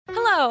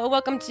Hello,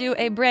 welcome to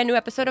a brand new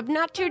episode of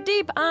Not Too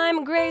Deep.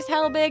 I'm Grace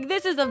Helbig.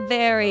 This is a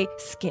very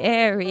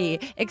scary,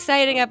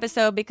 exciting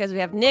episode because we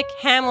have Nick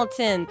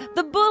Hamilton,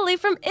 the bully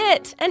from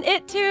It and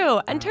It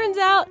 2. And turns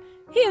out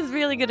he is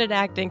really good at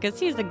acting because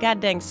he's a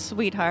goddamn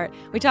sweetheart.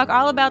 We talk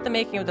all about the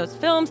making of those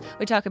films.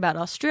 We talk about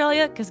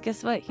Australia because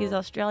guess what? He's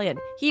Australian.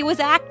 He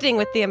was acting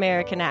with the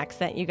American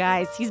accent, you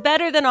guys. He's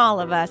better than all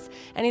of us.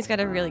 And he's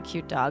got a really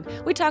cute dog.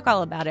 We talk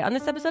all about it on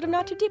this episode of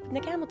Not Too Deep with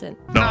Nick Hamilton.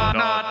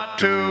 Not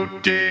too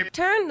deep.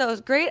 Turn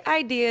those great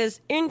ideas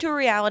into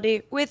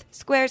reality with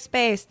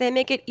Squarespace. They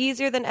make it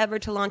easier than ever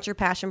to launch your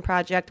passion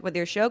project, whether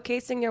you're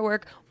showcasing your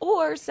work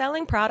or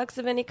selling products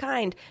of any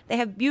kind. They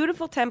have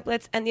beautiful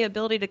templates and the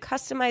ability to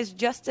customize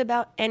just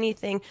about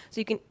anything,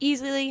 so you can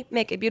easily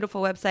make a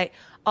beautiful website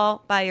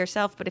all by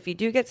yourself. But if you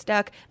do get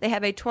stuck, they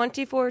have a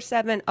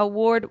 24/7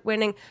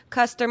 award-winning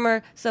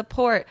customer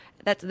support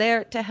that's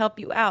there to help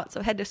you out.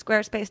 So head to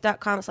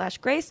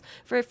squarespace.com/grace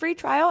for a free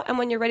trial, and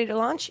when you're ready to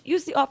launch,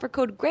 use the offer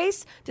code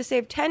GRACE to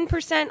save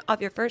 10%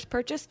 off your first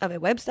purchase of a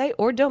website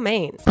or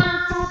domain.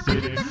 Not too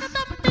deep.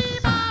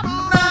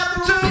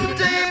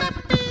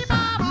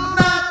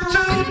 Not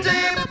too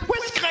deep.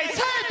 With Grace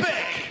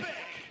Helbig.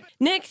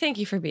 Nick, thank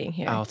you for being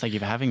here. Oh, thank you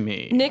for having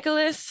me.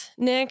 Nicholas,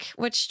 Nick,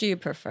 which do you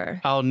prefer?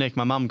 Oh, Nick.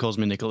 My mum calls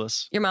me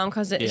Nicholas. Your mom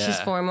calls it, Yeah. she's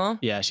formal?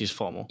 Yeah, she's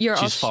formal. You're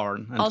she's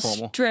foreign and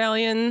formal.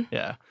 Australian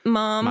Yeah.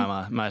 mom?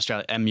 My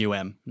Australian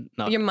MUM,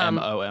 not Your mum.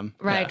 MOM.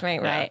 Right.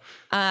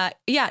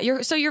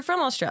 You're from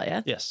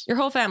Australia. Yes. Your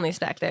whole family's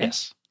back there.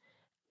 Yes.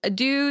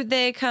 Do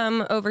they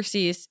come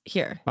overseas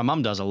here? My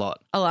mum does a lot.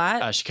 A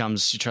lot? She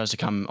tries to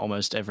come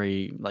almost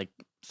every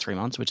 3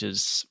 months, which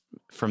is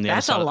from the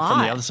That's other a side lot.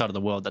 from the other side of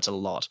the world. That's a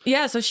lot.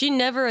 Yeah, so she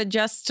never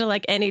adjusts to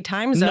any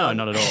time zone. No,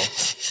 not at all.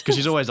 Because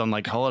she's always on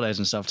holidays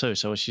and stuff too.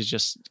 So she's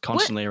just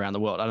constantly around the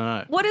world. I don't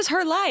know. What is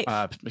her life?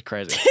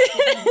 Crazy.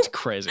 It's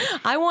crazy.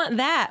 I want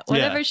that.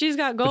 Whatever Yeah. she's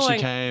got But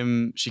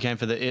going. she came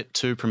for the It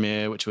 2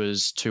 premiere, which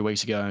was 2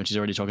 weeks ago, and she's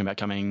already talking about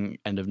coming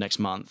end of next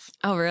month.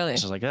 Oh, really?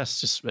 So I was like,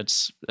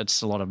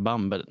 it's a lot of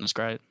bum, but it's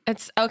great.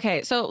 It's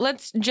okay. So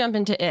let's jump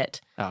into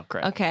It. Oh,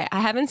 great. Okay, I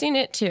haven't seen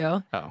It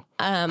 2. Oh,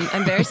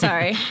 I'm very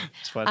sorry.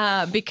 it's fine.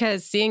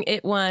 Because seeing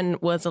It 1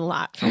 was a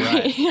lot for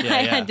Right. me. Yeah,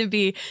 I yeah. had to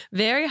be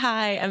very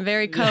high and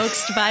very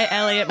coaxed by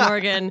Elliot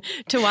Morgan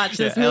to watch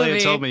this movie.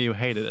 Elliot told me you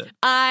hated it.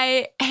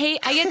 I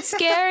get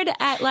scared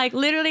at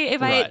literally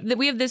if Right.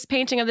 we have this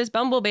painting of this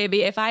Bumble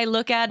baby. If I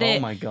look at it,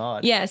 Oh my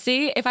God. yeah.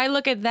 See, if I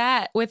look at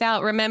that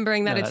without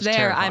remembering that No, it's that's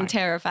there, terrifying. I'm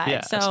terrified.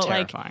 Yeah, so that's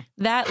terrifying.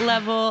 that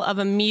level of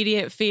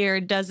immediate fear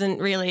doesn't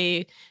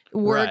really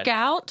work Right.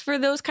 out for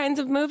those kinds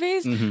of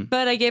movies. Mhm.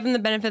 But I gave him the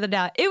benefit of the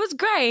doubt. It was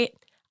great.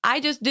 I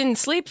just didn't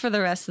sleep for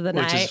the rest of the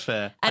night. Which is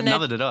fair. And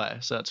Neither did I,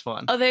 so that's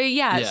fine. Oh,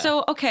 yeah. Yeah.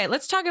 So, okay,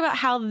 let's talk about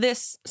how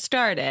this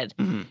started.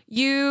 Mhm.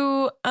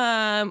 You,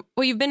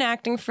 you've been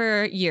acting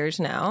for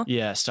years now.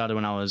 Yeah, started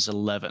when I was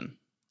 11.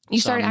 You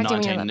So started I'm acting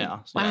when you were 19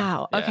 11. now. Yeah.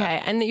 Wow. Yeah.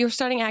 Okay. And you're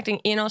starting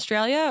acting in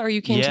Australia, or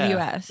you came to the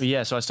US?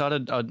 Yeah, so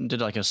I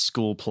did a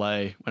school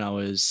play when I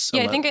was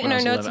Yeah, I think in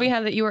our notes we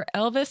have that you were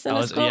Elvis in I a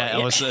was, school. yeah, I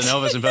was an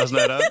Elvis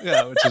impersonator,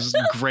 which is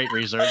great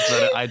research.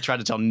 So I tried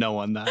to tell no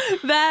one that.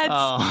 That's.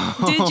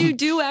 Oh. Did you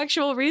do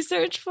actual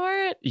research for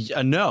it?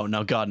 No,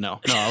 God, no.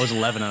 No, I was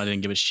 11 and I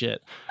didn't give a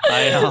shit.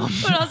 I,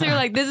 But also, you're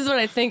like, this is what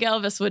I think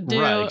Elvis would do.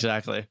 Right,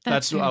 exactly.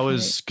 That's That's what I really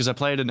was, because I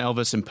played an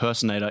Elvis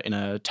impersonator in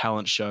a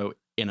talent show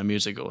in a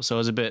musical. So it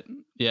was a bit,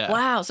 yeah.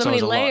 Wow, so it many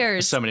was a lot.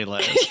 layers. So many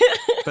layers.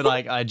 But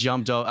I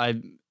jumped off,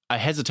 I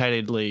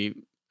hesitated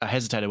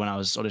when I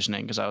was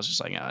auditioning because I was just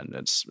like,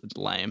 it's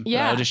lame.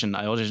 Yeah. But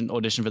I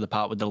auditioned for the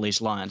part with the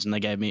least lines, and they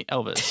gave me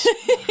Elvis.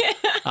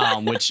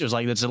 Which was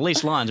it's the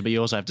least lines, but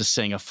you also have to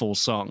sing a full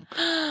song.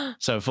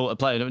 So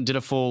did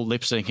a full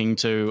lip syncing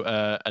to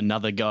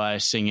another guy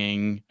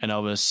singing an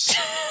Elvis,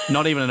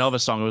 not even an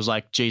Elvis song. It was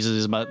like Jesus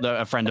is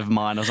a friend of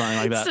mine or something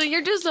like that. So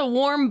you're just a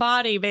warm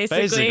body,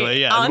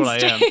 basically, yeah, on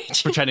that's what stage. I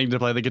am. Pretending to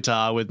play the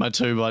guitar with my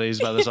two buddies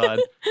by the side.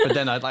 But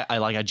then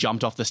I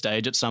jumped off the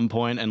stage at some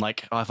point and high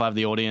fived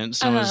the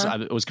audience.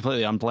 It was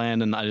completely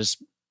unplanned, and I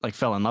just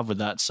fell in love with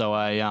that. So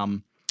I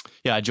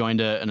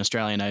joined an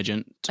Australian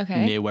agent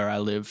near where I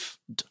lived.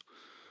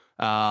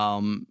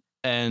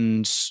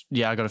 And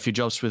I got a few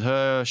jobs with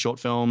her, short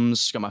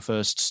films, got my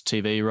first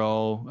TV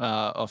role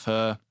off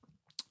her.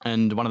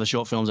 And one of the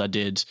short films I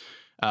did,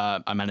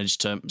 I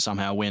managed to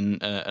somehow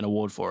win an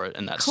award for it.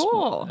 And that's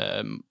Cool.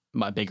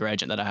 My bigger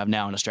agent that I have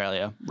now in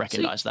Australia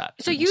recognized that.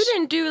 So you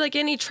didn't do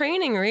any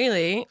training,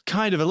 really?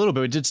 Kind of a little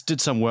bit. We did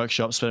some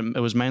workshops, but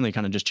it was mainly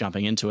kind of just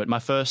jumping into it. My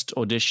first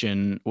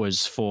audition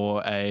was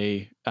for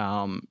a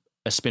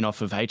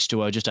spin-off of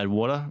H2O, Just Add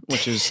Water,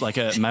 which is like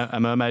a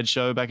mermaid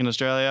show back in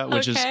Australia,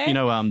 which is,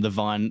 the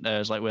Vine,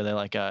 is where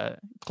they're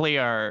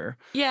clear.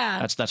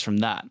 Yeah. That's from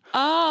that.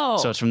 Oh.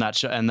 So it's from that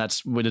show, and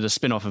we did a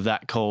spin-off of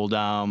that called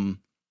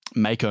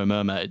Mako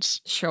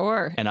Mermaids.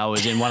 Sure. And I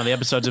was in one of the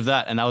episodes of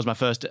that, and that was my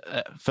first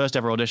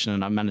ever audition,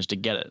 and I managed to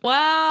get it.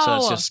 Wow. So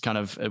it's just kind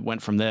of, it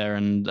went from there,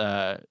 and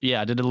I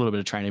did a little bit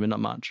of training, but not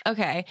much.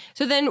 Okay.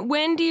 So then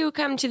when do you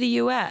come to the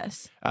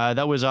U.S.?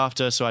 That was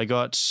after, so I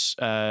got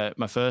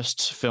my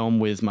first film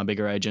with my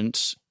bigger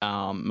agent,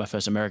 my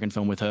first American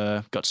film with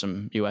her, got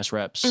some US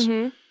reps,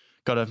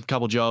 got a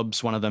couple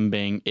jobs, one of them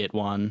being It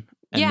One.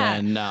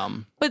 And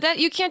then, but that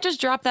you can't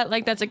just drop that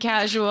like that's a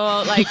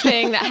casual like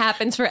thing that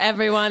happens for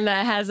everyone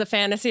that has a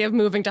fantasy of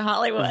moving to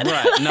Hollywood.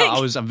 Right. No,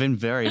 I've been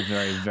very,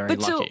 very, very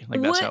But so lucky.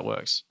 Like that's what- how it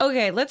works.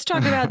 Okay, let's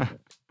talk about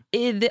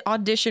the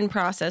audition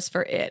process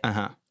for it.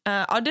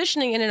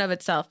 Auditioning in and of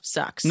itself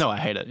sucks. No, I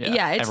hate it.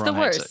 Yeah, It's Everyone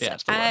the hates worst. it. Yeah,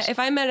 it's the worst. If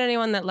I met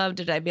anyone that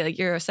loved it, I'd be like,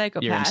 "You're a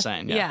psychopath. You're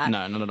insane. Yeah.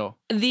 No, not at all.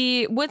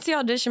 What's the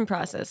audition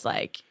process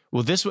like?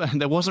 Well,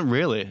 there wasn't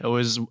really. It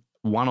was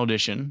one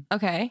audition,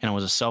 Okay. and it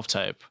was a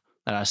self-tape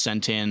that I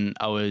sent in.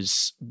 I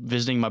was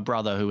visiting my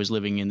brother who was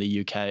living in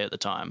the UK at the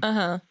time.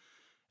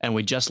 And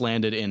we just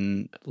landed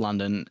in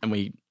London, and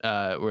we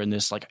were in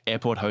this like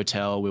airport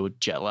hotel. We were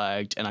jet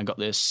lagged, and I got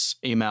this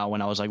email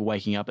when I was like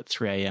waking up at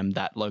 3 a.m.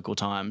 that local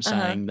time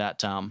saying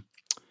that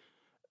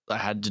I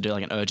had to do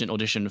like an urgent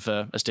audition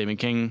for a Stephen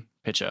King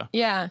picture.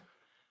 Yeah.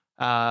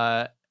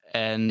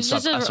 And It's so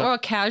just a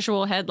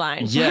casual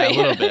headline. Yeah, a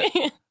little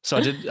bit. So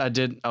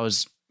I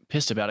was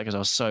pissed about it because I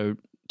was so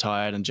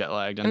tired and jet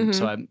lagged, and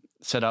so I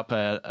set up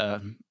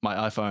my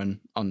iPhone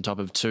on top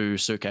of 2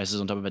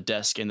 suitcases on top of a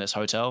desk in this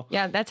hotel.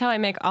 Yeah, that's how I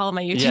make all of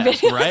my YouTube Yeah,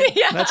 videos. right?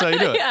 Yeah. That's how you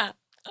do it. Yeah.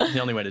 The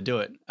only way to do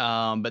it.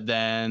 But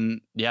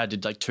then, I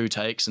did like 2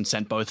 takes and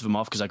sent both of them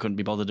off because I couldn't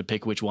be bothered to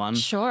pick which one.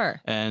 Sure.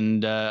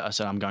 And I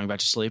said, I'm going back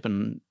to sleep,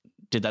 and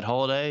did that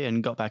holiday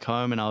and got back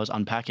home, and I was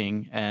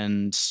unpacking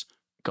and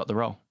got the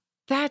role.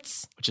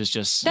 Which is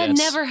just... That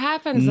never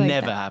happens like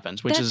never that.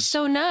 happens. Which That's is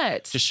so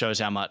nuts. just shows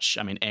how much,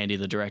 I mean, Andy,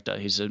 the director,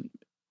 he's a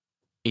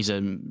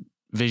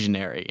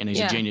visionary and he's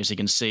a genius. He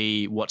can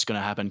see what's going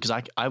to happen.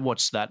 Because I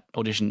watched that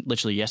audition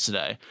literally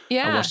yesterday.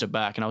 Yeah. I watched it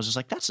back and I was just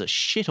like, that's a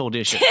shit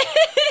audition.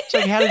 It's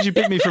like, how did you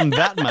pick me from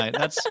that, mate?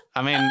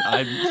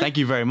 I thank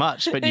you very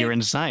much, but you're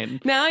insane.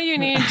 Now you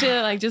need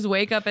to like just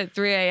wake up at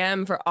 3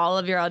 a.m. for all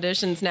of your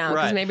auditions now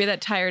because Right. maybe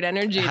that tired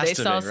energy, It has they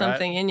to saw be, right?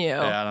 something in you.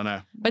 Yeah, I don't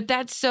know. But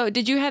that's so,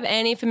 did you have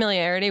any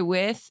familiarity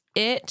with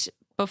it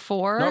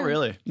before? Not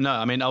really. No,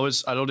 I mean, I'd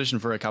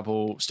auditioned for a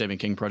couple Stephen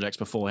King projects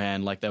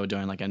beforehand. Like they were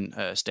doing like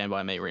a Stand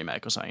By Me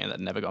remake or something, and that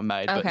never got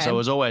made. Okay. But so it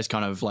was always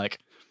kind of like,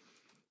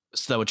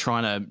 so they were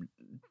trying to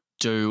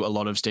do a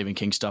lot of Stephen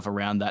King stuff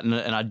around that. And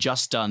I'd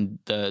just done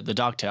the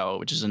Dark Tower,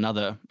 which is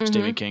another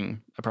Stephen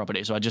King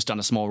property. So I'd just done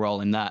a small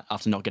role in that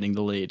after not getting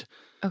the lead.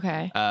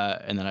 Okay.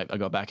 And then I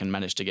got back and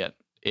managed to get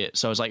it.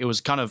 So it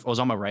was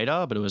on my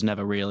radar, but it was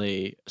never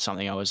really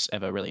something I was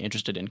ever really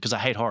interested in because I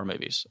hate horror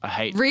movies. I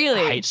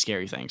hate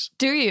scary things.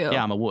 Do you?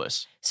 Yeah, I'm a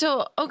wuss.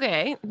 So,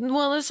 okay.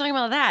 Well, let's talk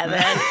about that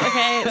then.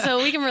 Okay.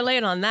 So we can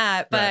relate on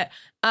that. But,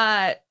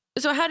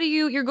 so how do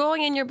you're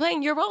going and you're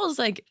playing, your role is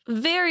like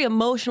very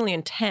emotionally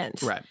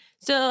intense. Right.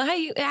 So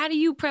how do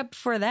you prep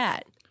for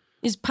that?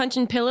 Is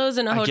punching pillows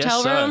in a I guess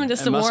hotel so. room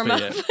just It to must warm be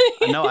up?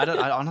 it. No,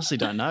 I honestly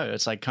don't know.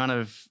 It's like kind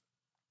of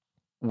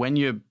when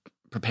you're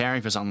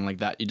preparing for something like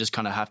that, you just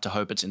kind of have to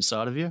hope it's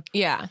inside of you.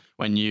 Yeah.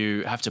 When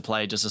you have to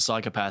play just a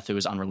psychopath who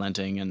is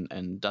unrelenting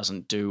and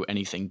doesn't do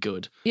anything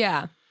good.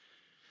 Yeah.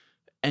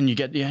 And you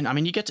get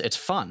it's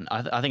fun.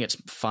 I think it's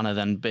funner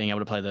than being able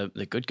to play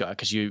the good guy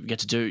because you get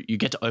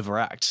to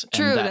overact.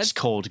 True, And that's that's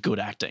called good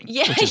acting,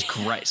 Yeah. which is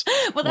great.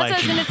 Well, that's what I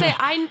was gonna say.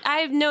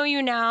 I know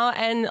you now,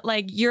 and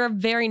like you're a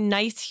very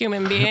nice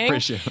human being.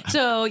 Appreciate that.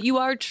 So you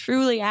are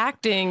truly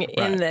acting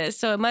in Right. this.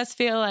 So it must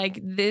feel like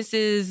this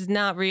is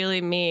not really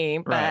me,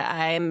 but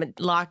Right. I'm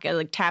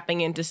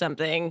tapping into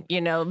something,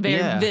 very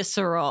Yeah.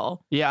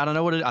 visceral. Yeah, I don't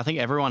know I think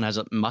everyone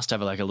must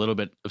have like a little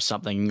bit of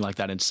something like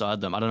that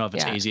inside them. I don't know if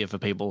it's Yeah. easier for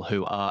people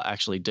who are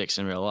actually dicks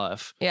in real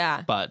life.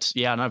 Yeah. But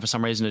yeah, I know for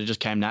some reason it just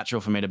came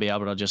natural for me to be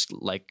able to just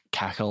like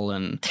cackle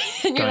and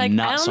And go you're like,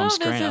 nuts I don't know on if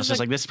screen. this I is was just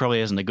like, this probably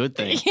isn't a good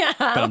thing. Yeah.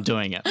 But I'm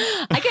doing it.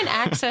 I can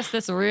access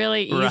this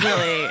really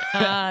easily.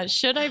 Right.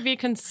 Should I be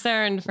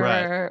concerned for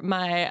Right.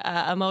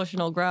 my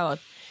emotional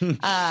growth?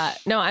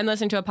 No, I'm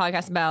listening to a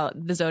podcast about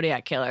the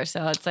Zodiac Killer,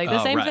 so it's like the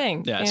Oh, same right.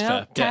 thing. Yeah, it's fair.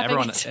 Yeah, Tapping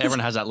everyone into- everyone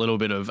has that little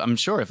bit of. I'm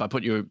sure if I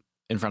put you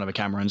in front of a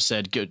camera and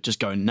said, just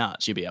go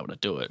nuts, you'd be able to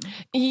do it.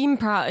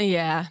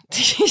 Yeah.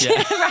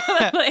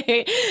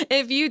 Probably.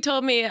 If you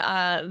told me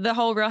the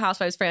whole Real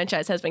Housewives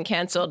franchise has been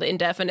canceled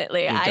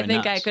indefinitely, You'd I go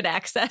think I nuts. could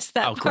access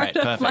that Oh, part great,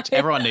 of perfect. my-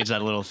 Everyone needs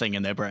that little thing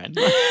in their brain.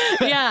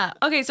 Yeah.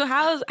 Okay. So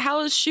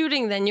how's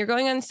shooting then? You're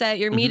going on set.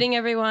 You're meeting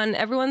everyone.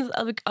 Everyone's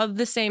of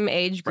the same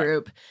age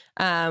group,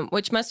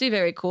 which must be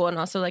very cool and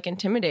also like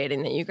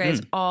intimidating that you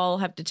guys all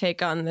have to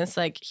take on this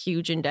like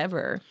huge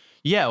endeavor.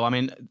 Yeah, well, I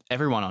mean,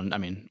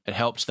 it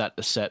helped that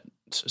the set,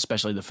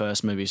 especially the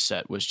first movie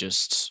set, was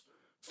just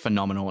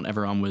phenomenal,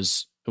 and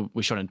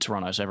we shot in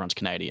Toronto, so everyone's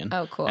Canadian.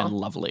 Oh, cool. And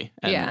lovely,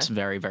 and Yeah. it's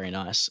very, very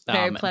nice.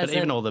 Very But pleasant.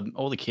 even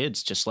all the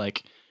kids, just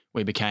like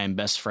we became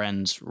best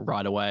friends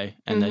right away,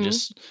 and Mm-hmm. they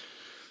just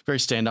very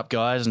stand-up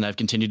guys, and they've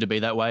continued to be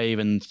that way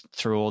even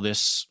through all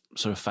this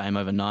sort of fame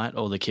overnight.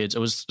 All the kids,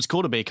 it's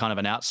cool to be kind of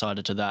an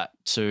outsider to that,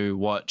 to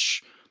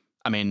watch.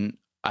 I mean,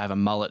 I have a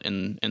mullet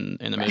in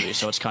the movie,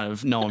 so it's kind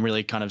of no one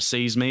really kind of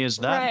sees me as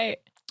that. Right.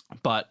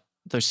 But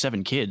those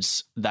 7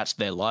 kids, that's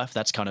their life.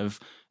 That's kind of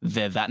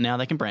they're that now.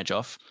 They can branch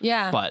off.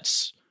 Yeah. But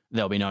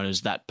they'll be known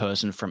as that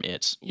person from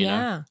It. You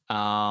Yeah.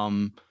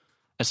 know?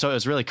 And so it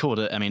was really cool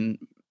to. I mean,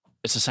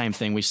 it's the same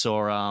thing. We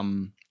saw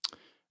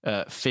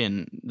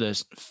Finn.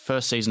 The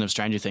first season of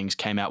Stranger Things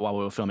came out while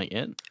we were filming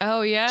It.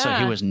 Oh, yeah. So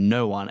he was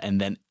no one, and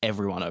then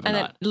everyone and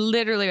overnight. then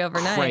literally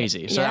overnight.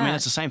 Crazy. So I Yeah. mean,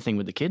 it's the same thing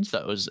with the kids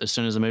though. As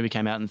soon as the movie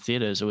came out in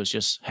theaters, it was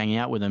just hanging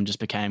out with them just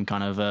became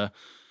kind of a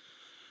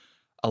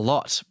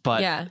lot.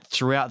 But Yeah.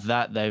 throughout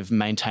that, they've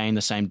maintained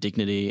the same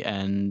dignity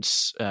and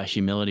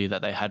humility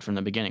that they had from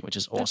the beginning, which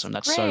is awesome.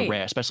 That's so great.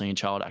 rare, especially in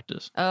child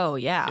actors. Oh,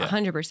 yeah, Yeah.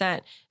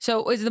 100%.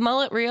 So is the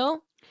mullet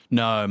real?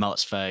 No,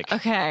 mullet's fake.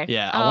 Okay.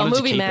 Yeah, Oh, I wanted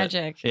to movie keep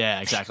magic. it.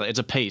 Yeah, exactly. It's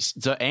a piece.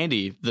 So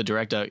Andy, the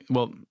director,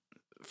 well,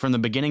 from the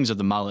beginnings of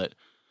the mullet,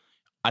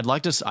 I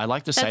like to say That's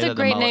that a the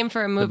great mullet- name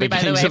for a movie, by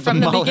the beginnings way, of from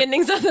the mullet-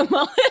 beginnings of the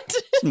mullet.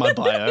 It's my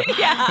bio.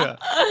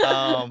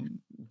 Yeah.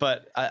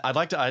 But I'd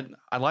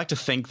like to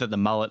think that the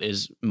mullet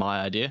is my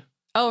idea.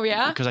 Oh,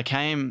 yeah? Because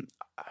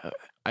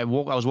I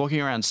was walking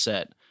around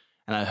set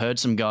and I heard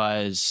some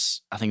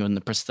guys, I think in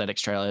the prosthetics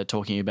trailer,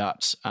 talking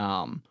about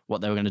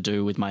what they were going to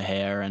do with my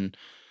hair, and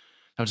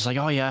they were just like,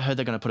 "Oh yeah, I heard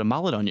they're going to put a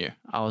mullet on you."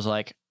 I was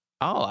like,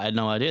 "Oh, I had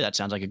no idea. That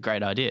sounds like a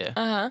great idea."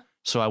 Uh-huh.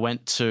 So I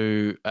went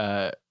to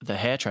the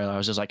hair trailer. I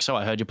was just like, "So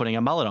I heard you're putting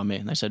a mullet on me,"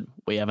 and they said,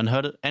 "We haven't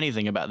heard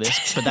anything about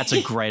this, but that's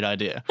a great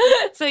idea."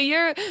 So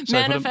you're So I put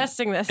a-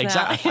 manifesting this now.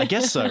 Exactly. I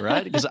guess so,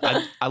 right? Because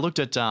I looked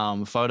at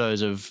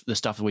photos of the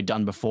stuff that we'd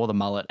done before the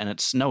mullet, and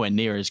it's nowhere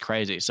near as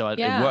crazy. So it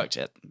Yeah. worked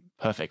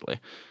perfectly.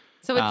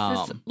 So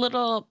it's this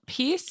little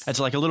piece? It's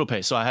like a little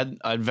piece. So I had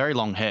very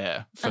long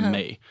hair for Uh-huh.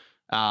 me,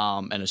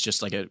 and it's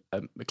just like it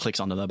clicks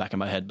onto the back of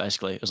my head.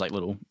 Basically, it was like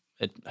little.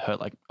 It hurt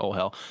like all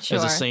hell.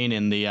 There's Sure. a scene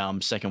in the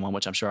second one,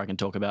 which I'm sure I can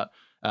talk about.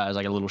 It's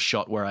like a little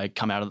shot where I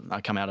come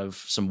out of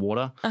some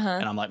water, Uh-huh.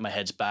 and I'm like my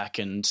head's back,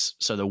 and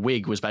so the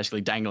wig was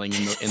basically dangling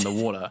in the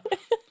water.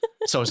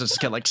 So it was just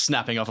kept like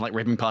snapping off and like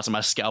ripping parts of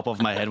my scalp off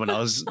my head when I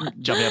was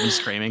jumping up and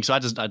screaming. So I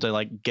had to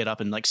like get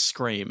up and like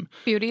scream.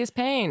 Beauty is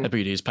pain. The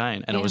beauty is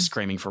pain, and I Yeah. was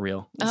screaming for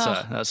real. So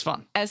Oh. that was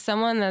fun. As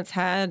someone that's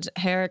had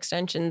hair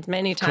extensions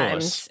many course.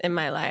 times in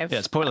my life. Yeah,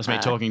 it's pointless me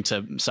talking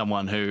to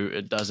someone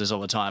who does this all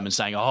the time and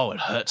saying, "Oh,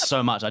 it hurts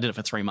so much." I did it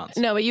for 3 months.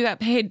 No, but you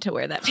got paid to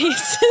wear that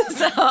piece.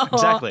 So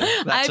Exactly,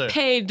 that I too.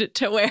 paid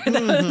to wear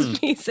those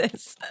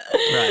pieces.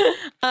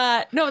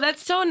 Right. No,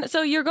 that's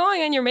so you're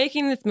going and you're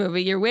making this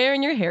movie, you're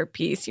wearing your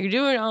hairpiece, you're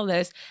doing all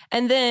this.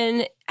 And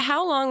then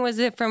how long was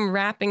it from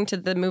wrapping to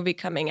the movie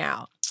coming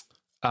out?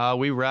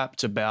 We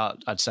wrapped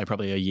about, I'd say,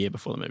 probably a year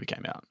before the movie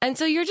came out. And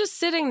so you're just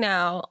sitting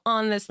now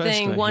on this Basically,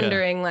 thing yeah.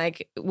 wondering,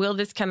 like, will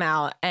this come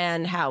out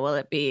and how will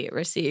it be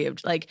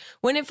received? Like,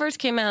 when it first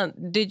came out,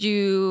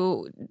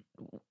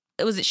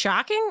 was it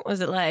shocking?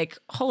 Was it like,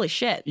 holy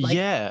shit? Like,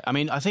 Yeah. I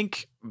mean, I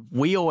think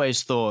we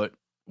always thought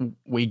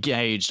we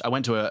gauged. I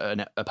went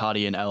to a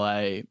party in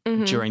LA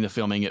Mhm. during the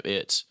filming of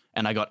It,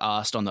 and I got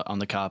asked on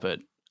the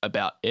carpet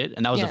about it.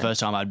 And that was Yeah. the first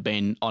time I'd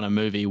been on a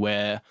movie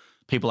where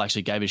people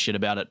actually gave a shit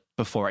about it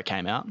before it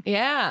came out.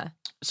 Yeah.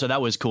 So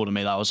that was cool to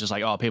me. That I was just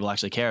like, oh, people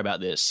actually care about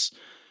this.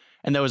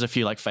 And there was a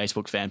few like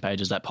Facebook fan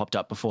pages that popped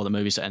up before the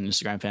movie, and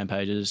Instagram fan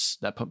pages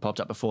that popped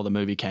up before the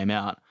movie came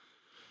out.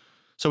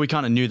 So we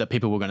kind of knew that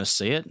people were going to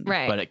see it,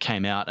 Right. But it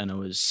came out and it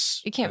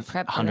was You can't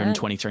prep for that.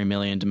 123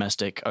 million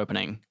domestic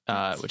opening,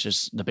 which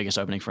is the biggest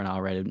opening for an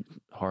R-rated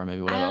horror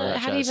movie. Whatever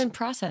How do you even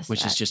process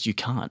which that? is just you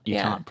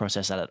can't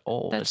process that at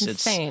all. That's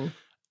It's insane.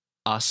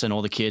 us and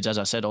all the kids. As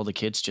I said, all the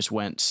kids just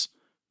went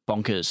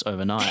bonkers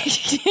overnight.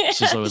 It's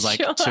just, it was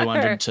like Sure.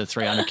 200 to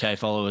 300K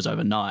followers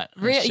overnight.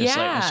 Re-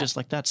 yeah. It's just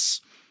like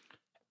that's.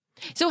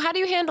 So how do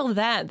you handle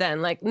that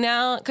then? Like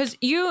now, because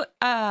you,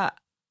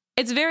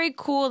 it's very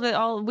cool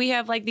that we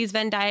have like these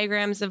Venn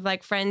diagrams of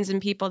like friends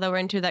and people that were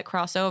into that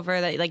crossover.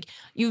 That like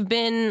you've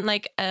been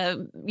like a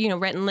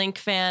Rhett and Link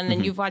fan,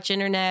 and Mhm. you've watched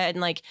Internet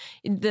and like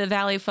the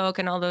Valley Folk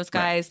and all those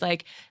guys.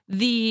 Like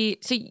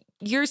so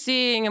you're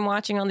seeing and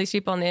watching all these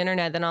people on the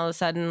internet. Then all of a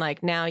sudden,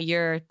 like now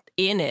you're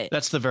in it.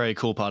 That's the very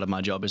cool part of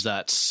my job, is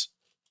that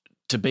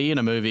to be in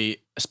a movie,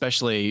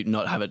 especially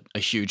not have a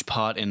huge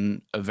part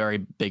in a very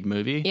big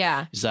movie,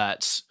 Yeah. is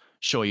that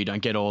sure you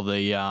don't get all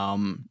the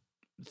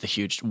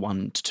huge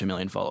 1 to 2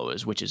 million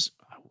followers, which is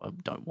I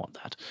don't want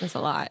that. It's a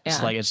lot. Yeah.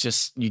 It's like, it's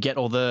just, you get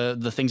all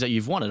the things that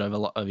you've wanted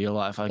over your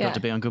life. I Yeah. got to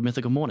be on Good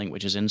Mythical Morning,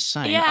 which is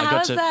insane. Yeah, I got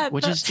how's to, that?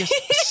 which is just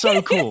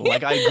so cool.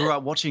 Like I grew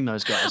up watching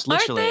those guys,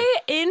 literally. Aren't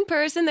they in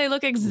person? They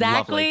look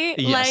exactly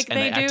Lovely. Yes, like and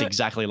they act do.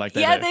 exactly like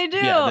they Yeah, do. they do.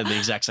 Yeah, they're the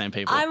exact same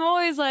people. I'm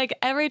always like,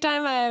 every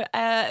time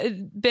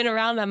I've been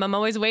around them, I'm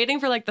always waiting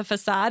for like the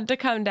facade to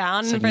come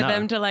down It's and like, for no.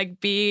 them to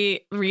like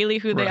be really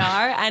who they Right.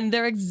 are, and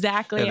they're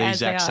exactly They're the as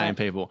exact they same are.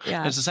 people.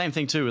 Yeah. It's the same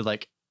thing too with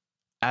like,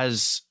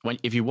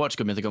 if you watch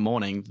Good Mythical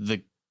Morning,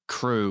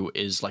 crew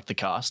is like the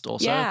cast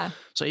also. Yeah.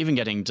 So even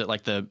getting to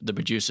like the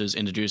producers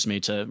introduced me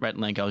to Rhett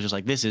and Link, I was just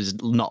like, this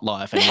is not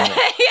life anymore.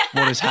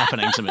 What is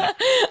happening to me?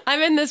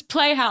 I'm in this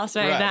playhouse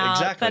right now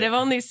exactly. that I've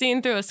only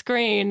seen through a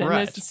screen, and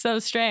Right. this is so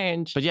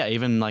strange. But yeah,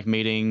 even like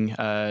meeting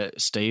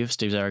Steve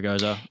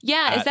Zaragoza.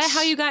 Yeah, is that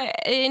how you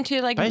got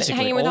into like Basically,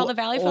 hanging with all the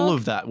Valley folk? All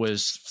of that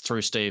was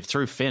through Steve,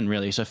 through Finn,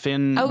 really. So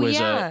Finn Oh, was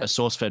yeah. a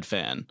SourceFed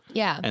fan.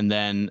 Yeah. And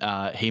then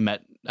he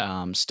met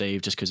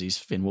Steve just because he's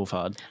Finn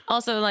Wolfhard.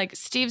 Also, like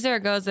Steve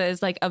Zaragoza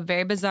is like a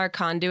very bizarre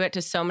conduit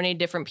to so many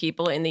different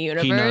people in the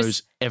universe. He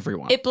knows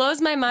everyone. It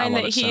blows my mind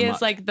love that it he so is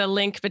much. like the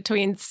link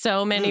between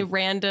so many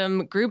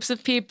random groups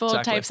of people,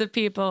 Exactly. types of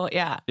people.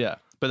 Yeah. Yeah.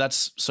 But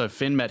that's so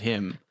Finn met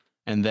him.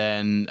 And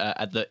then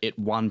at the It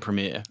One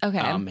premiere,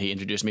 Okay. he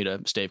introduced me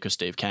to Steve because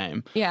Steve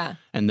came. Yeah.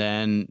 And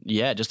then,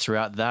 yeah, just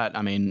throughout that,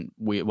 I mean,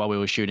 while we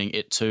were shooting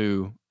It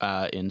 2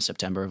 in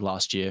September of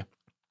last year,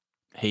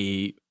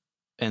 he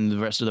and the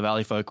rest of the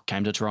Valley folk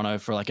came to Toronto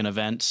for like an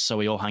event. So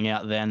we all hung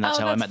out then. That's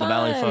Oh, how I that's met the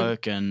Valley fun.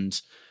 folk.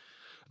 And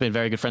I've been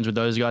very good friends with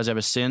those guys ever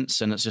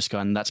since. And it's just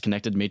that's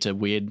connected me to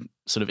weird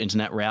sort of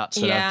internet routes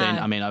that I've been.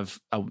 Yeah. I mean,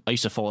 I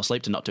used to fall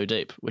asleep to Not Too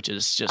Deep, which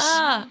is just.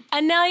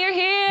 And now you're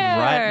here.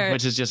 Right,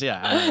 which is just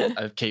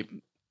I keep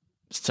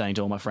saying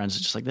to all my friends,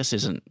 it's just like this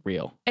isn't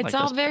real. It's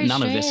Like, all this- very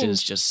none of this strange.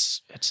 is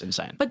just it's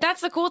insane. But that's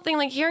the cool thing,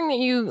 like hearing that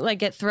you like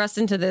get thrust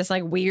into this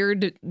like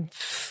weird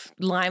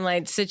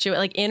limelight situation.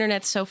 Like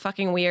internet's so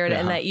fucking weird,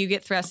 and Yeah. that you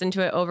get thrust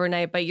into it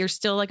overnight, but you're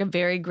still like a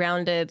very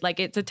grounded. Like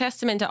it's a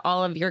testament to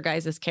all of your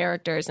guys'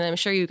 characters, and I'm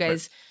sure you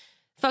guys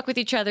fuck with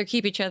each other,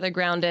 keep each other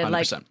grounded, 100%.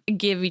 like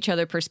give each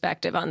other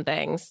perspective on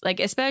things. Like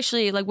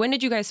especially like when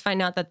did you guys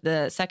find out that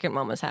the second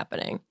one was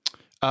happening?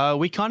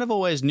 We kind of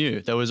always knew.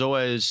 There was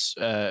always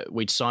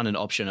we'd sign an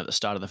option at the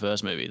start of the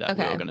first movie that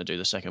we Okay. were going to do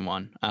the second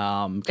one.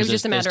 It was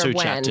just a there's matter two of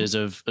when. chapters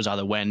of as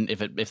either when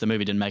if the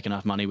movie didn't make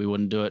enough money we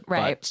wouldn't do it.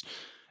 Right. But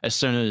as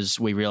soon as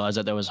we realized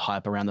that there was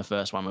hype around the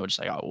first one, we were just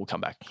like, oh, we'll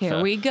come back. Here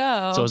for- we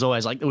go. So it was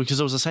always like because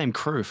it was the same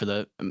crew for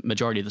the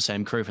majority of the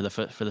same crew for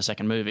the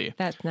second movie.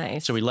 That's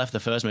nice. So we left the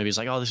first movie. It's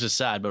like, oh, this is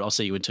sad, but I'll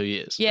see you in 2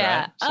 years.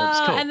 yeah. Right? So it's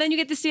cool. And then you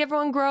get to see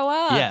everyone grow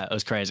up. Yeah, it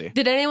was crazy.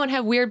 Did anyone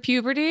have weird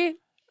puberty?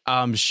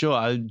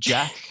 Sure.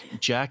 Jack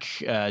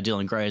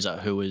Dylan Grazer,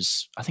 who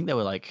was, I think they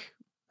would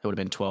have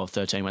been 12,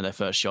 13 when they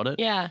first shot it.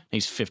 Yeah.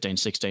 He's 15,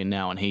 16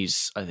 now, and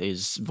his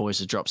voice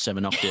has dropped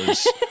 7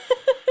 octaves.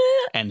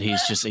 And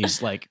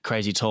he's like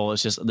crazy tall.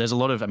 It's just, there's a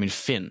lot of, I mean,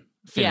 Finn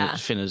Yeah.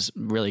 has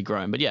really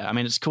grown. But yeah, I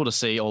mean, it's cool to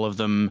see all of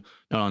them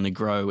not only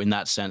grow in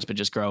that sense, but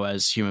just grow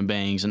as human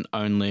beings. And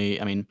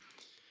only, I mean,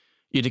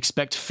 you'd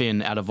expect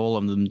Finn out of all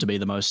of them to be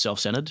the most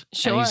self-centered.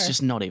 Sure. And he's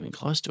just not even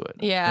close to it.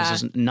 Yeah.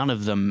 There's just, none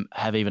of them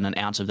have even an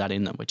ounce of that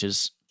in them, which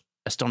is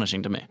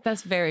astonishing to me.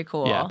 That's very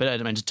cool. Yeah, but I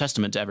mean, it's a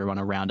testament to everyone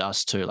around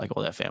us too, like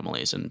all their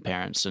families and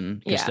parents,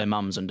 and because Yeah. their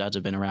mums and dads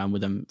have been around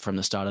with them from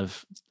the start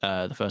of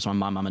the first one.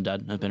 My mum and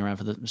dad have been around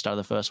for the start of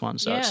the first one,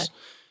 so Yeah. it's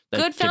they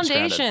Good keep us grounded.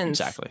 foundations.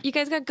 Exactly. You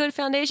guys got good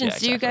foundations. Yeah,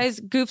 Do you exactly. guys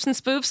goofs and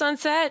spoofs on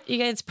set? You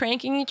guys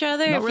pranking each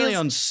other? Not It really feels-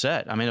 on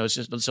set. I mean, it was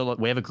just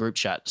we have a group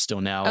chat still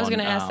now. I was on,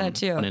 gonna ask that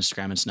too. on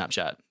Instagram and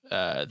Snapchat.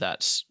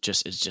 That's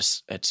just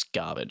it's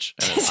garbage.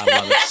 And I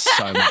love it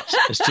so much.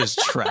 It's just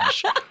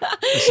trash.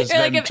 It's just You're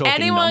like, them if talking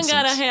anyone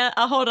got nonsense.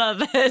 a hold on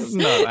this,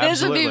 No,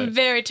 this would be absolutely.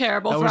 very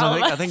terrible That for was, all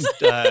of us. I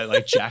think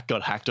like Jack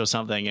got hacked or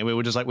something, and we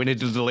were just like, we need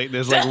to delete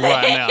this like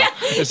right now.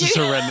 This is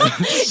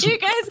horrendous. You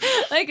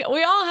guys, like,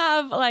 we all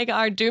have like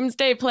our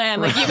doomsday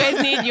plan. Like, you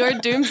guys need your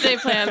doomsday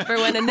plan for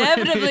when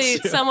inevitably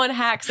to. someone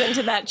hacks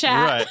into that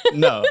chat. Right?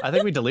 No, I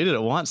think we deleted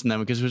it once, and then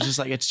because it was just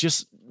like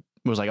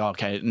it was like, oh,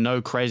 okay, no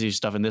crazy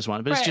stuff in this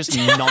one, but Right. it's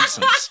just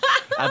nonsense,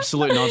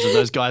 absolute nonsense.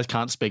 Those guys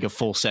can't speak a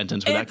full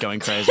sentence without going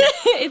crazy.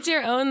 It's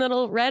your own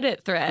little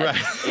Reddit thread.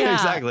 Right? Yeah.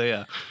 Exactly.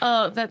 Yeah.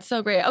 Oh, that's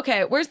so great.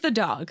 Okay, where's the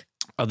dog?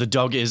 The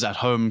dog is at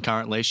home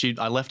currently.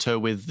 I left her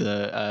with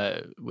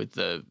the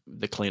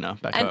cleaner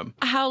back And home.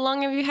 how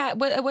long have you had?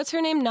 What's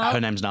her name? Her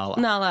name's Nala.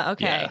 Nala.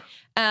 Okay.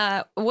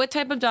 What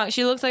type of dog?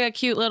 She looks like a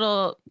cute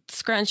little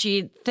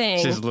scrunchy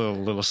thing. She's a little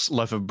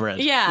loaf of bread.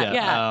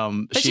 Yeah.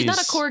 But she's not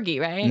a corgi,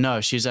 right?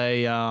 No, she's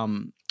a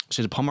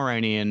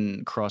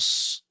Pomeranian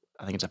cross.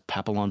 I think it's a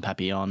Papillon. She's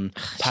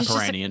just a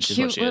Papiranian. She's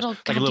cute what she is. little Like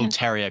a goddamn- little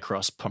terrier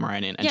cross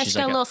Pomeranian. And Yeah, she's she's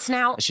got like a little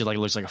snout. She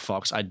looks like a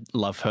fox. I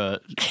love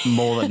her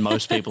more than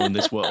most people in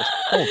this world.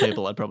 All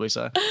people, I'd probably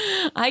say.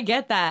 I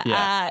get that.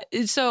 Yeah.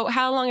 So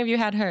how long have you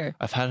had her?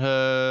 I've had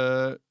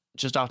her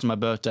just after my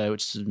birthday,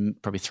 which is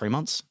probably 3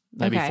 months,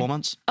 maybe Okay. 4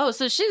 months. Oh,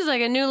 so she's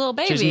like a new little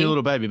baby. She's a new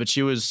little baby, but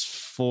she was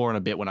 4 and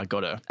a bit when I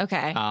got her.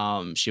 Okay.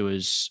 She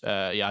was,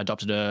 I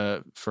adopted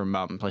her from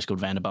a place called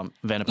Vanderpumps.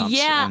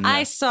 Yeah, and,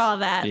 I saw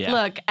that. yeah.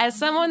 Look, as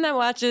someone that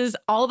watches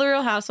all the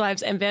Real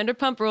Housewives and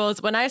Vanderpump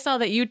Rules, when I saw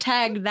that you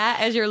tagged that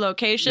as your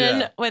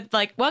location Yeah. with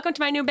like, welcome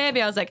to my new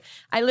baby, I was like,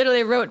 I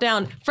literally wrote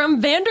down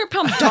from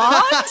Vanderpump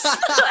Dogs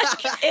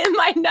like in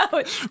my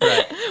notes.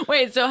 Right.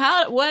 Wait, so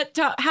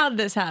how did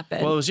this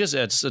happen? Well, it was just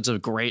it's a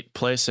great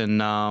place in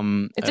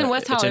It's in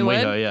West It's in Hollywood.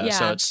 WeHo, yeah.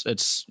 Yeah. So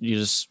it's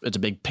a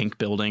big pink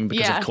building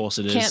because Yeah. of course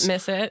it is. Can't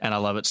miss it. And I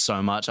love it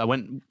so much. I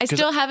went. I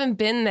still haven't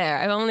been there.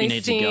 I've only You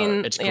need seen.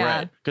 to go. It's yeah.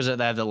 great because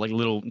they have the like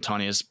little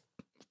tiniest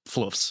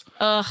fluffs.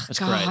 Ugh, It's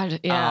God, great.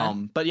 yeah.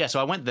 But yeah,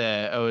 so I went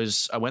there.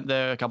 I went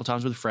there a couple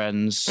times with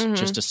friends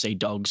just to see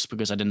dogs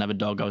because I didn't have a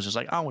dog. I was just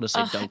like, I want to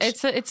see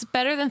dogs. It's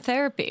better than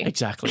therapy.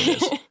 Exactly.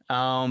 It is.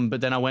 But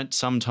then I went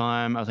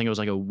sometime, I think it was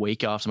like a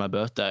week after my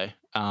birthday,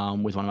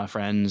 with one of my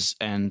friends,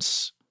 and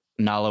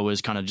Nala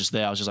was kind of just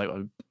there. I was just like,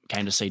 I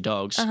came to see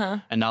dogs,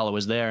 and Nala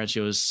was there, and she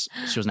was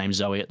named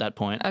Zoe at that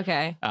point.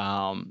 Okay.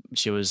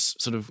 She was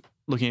sort of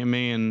looking at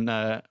me, and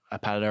I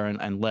patted her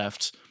and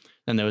left.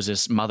 Then there was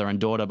this mother and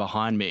daughter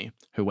behind me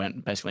who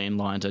went basically in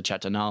line to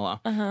chat to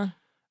Nala,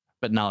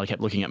 but Nala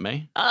kept looking at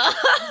me.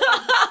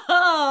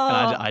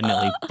 And I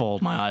nearly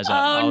bawled my eyes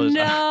out. Oh, I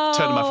no.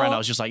 turned to my friend. I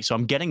was just like, so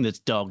I'm getting this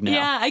dog now.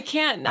 Yeah, I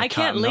can't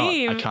not.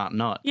 leave. I can't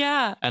not.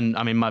 Yeah. And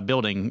I mean, my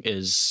building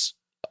is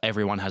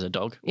everyone has a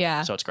dog.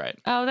 Yeah. So it's great.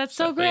 Oh, that's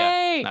so But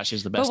great. yeah, no,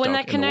 she's the best But when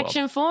dog that in the world.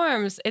 connection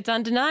forms, it's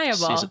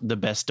undeniable. She's the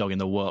best dog in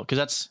the world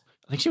because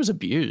I think she was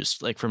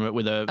abused like from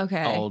with her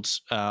old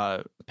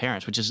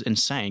parents, which is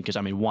insane. Because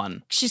I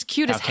mean, She's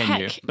cute how as can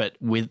heck. you? But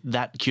with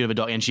that cute of a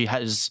dog, and she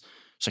has.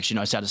 It's like she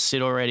knows how to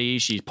sit already.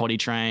 She's potty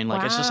trained.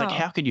 Like it's just like, Wow.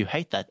 how could you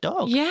hate that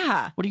dog?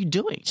 Yeah. What are you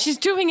doing? She's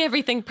doing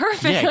everything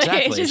perfectly. Yeah,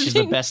 exactly. She's She's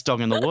being- the best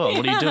dog in the world.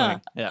 What are you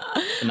doing? Yeah.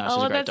 No, she's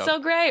Oh, a great that's dog. so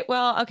great.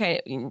 Well, okay,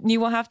 you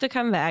will have to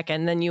come back,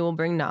 and then you will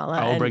bring Nala.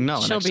 I will and bring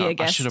Nala She'll next be time. a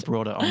guest. I should have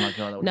brought her. Oh my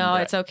god. That would No,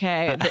 be it's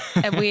okay.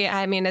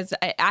 I mean,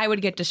 I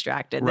would get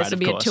distracted. Right, This would of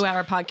be course. a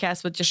 2-hour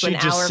podcast with just She'd an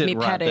just hour of sit me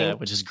right petting. there,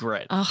 which is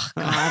great. Oh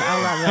God,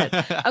 I love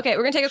it. Okay,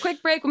 we're gonna take a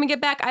quick break. When we get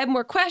back, I have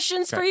more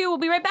questions for you. We'll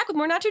be right back with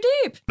more Not Too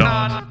Deep.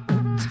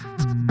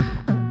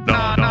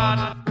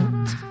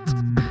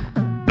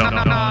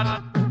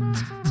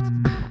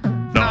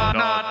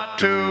 Not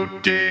too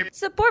deep.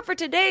 Support for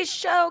today's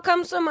show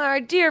comes from our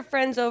dear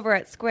friends over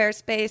at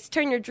Squarespace.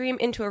 Turn your dream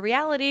into a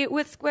reality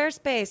with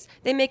Squarespace.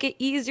 They make it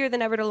easier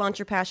than ever to launch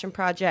your passion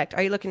project.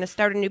 Are you looking to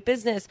start a new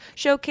business,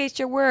 showcase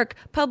your work,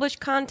 publish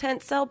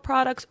content, sell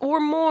products, or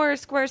more?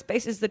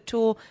 Squarespace is the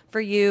tool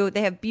for you.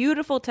 They have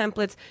beautiful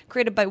templates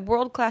created by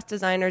world-class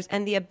designers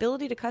and the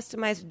ability to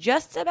customize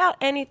just about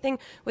anything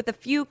with a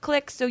few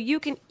clicks, so you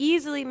can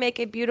easily make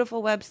a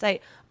beautiful website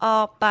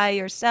all by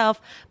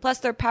yourself. Plus,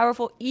 their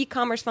powerful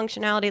e-commerce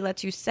functionality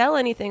lets you sell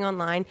anything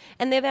online,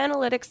 and they have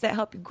analytics that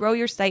help you grow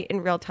your site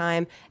in real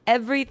time.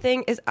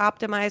 Everything is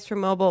optimized for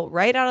mobile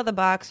right out of the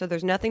box, so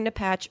there's nothing to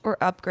patch or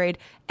upgrade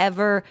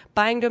ever.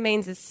 Buying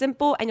domains is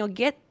simple, and you'll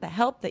get the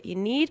help that you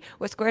need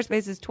with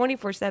Squarespace's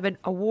 24/7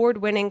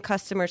 award-winning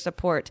customer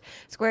support.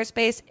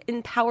 Squarespace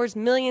empowers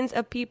millions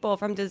of people,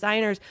 from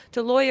designers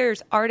to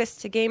lawyers,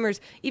 artists to gamers,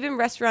 even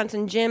restaurants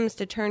and gyms,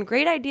 to turn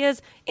great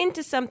ideas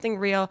into something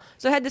real.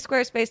 So head to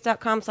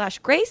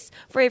squarespace.com/grace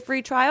for a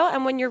free trial,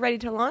 and when you're ready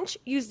to launch,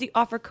 use the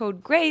offer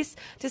code GRACE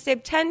to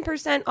save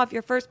 10% off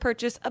your first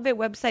purchase of a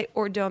website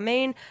or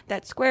domain.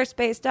 That's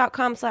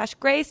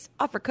squarespace.com/grace,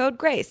 offer code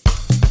GRACE.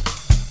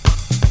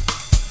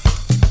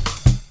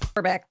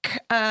 We're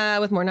back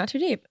with more Not Too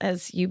Deep,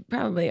 as you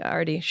probably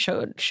already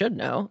should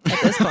know at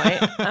this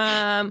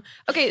point.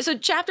 Okay, so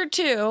chapter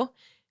 2,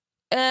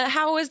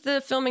 how is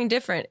the filming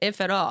different, if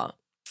at all?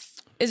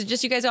 Is it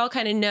just you guys all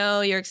kind of know,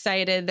 you're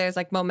excited, there's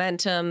like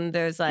momentum,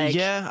 there's like...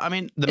 Yeah, I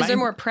mean... Is there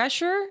more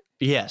pressure?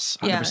 Yes,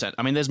 100%.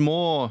 I mean,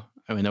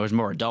 there was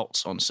more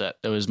adults on set.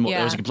 There was more.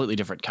 It was a completely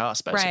different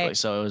cast, basically. Right.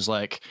 So it was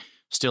like...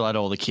 Still had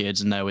all the kids,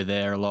 and they were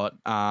there a lot.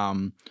 I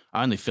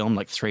only filmed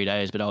like 3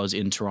 days, but I was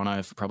in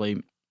Toronto for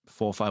probably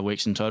 4 or 5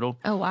 weeks in total.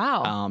 Oh,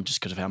 wow.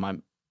 Just because of how my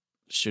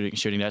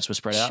shooting dates were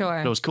spread out. Sure.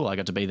 But it was cool. I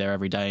got to be there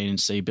every day and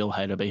see Bill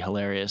Hader be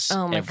hilarious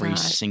every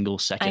single I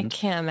second.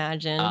 can't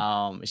imagine.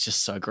 It's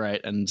just so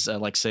great. And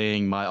like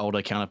seeing my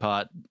older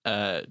counterpart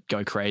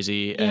go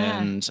crazy.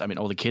 And I mean,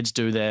 all the kids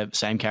do their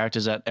same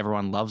characters that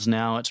everyone loves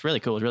now. It's really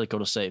cool. It's really cool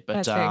to see. But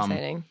That's very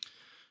exciting.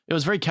 it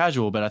was very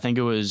casual, but I think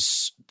it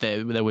was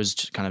there was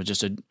kind of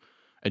just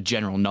a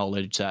general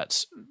knowledge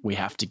that we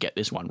have to get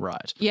this one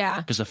right. Yeah.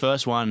 Because the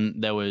first one,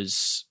 there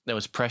was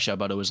pressure,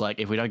 but it was like,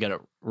 if we don't get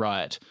it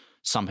right,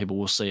 some people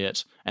will see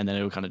it, and then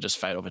it will kind of just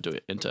fade off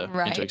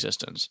into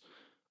existence.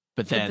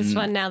 But then this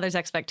one, now there's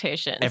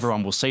expectations.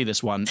 everyone will see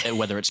this one,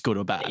 whether it's good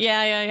or bad.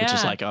 Yeah. Which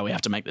is like, oh, we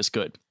have to make this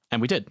good.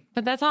 And we did.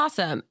 But that's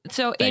awesome.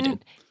 So They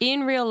did.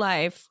 in real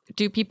life,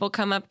 do people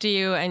come up to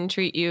you and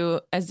treat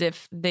you as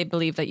if they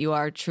believe that you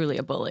are truly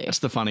a bully? That's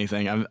the funny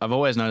thing. I've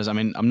always noticed, I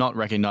mean, I'm not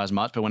recognized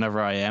much, but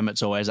whenever I am,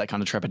 it's always that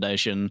kind of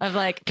trepidation. Of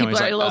like, Can we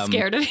people are say, a little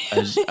scared of you.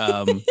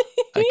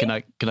 Can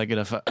I get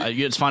a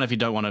it's fine if you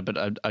don't want it, but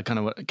I kind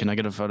of, can I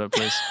get a photo,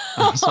 please?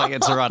 It's like,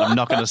 it's all right. I'm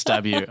not going to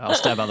stab you. I'll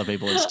stab other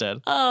people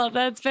instead. Oh,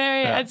 that's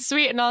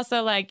sweet. And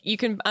also, like, you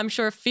can, I'm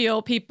sure,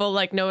 feel people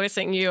like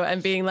noticing you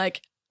and being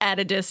like at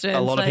a distance.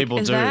 A lot of like, people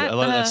is do. that A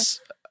lot of the- that's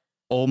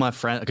all my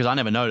friends, because I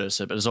never notice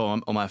it, but it's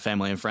all my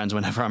family and friends.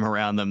 Whenever I'm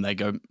around them, they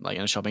go like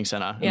in a shopping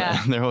center.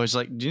 Yeah. And they're always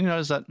like, "Do you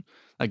notice that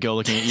a girl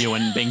looking at you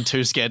and being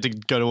too scared to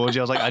go towards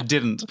you?" I was like, "I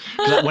didn't."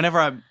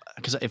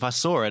 Because if I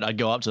saw it, I'd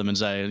go up to them and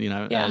say,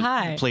 Yeah,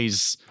 hi.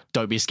 please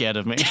don't be scared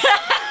of me.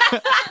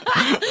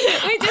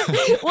 We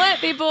just what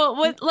people,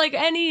 what like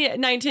any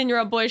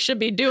 19-year-old boy should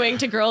be doing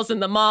to girls in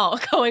the mall,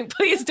 going,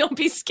 please don't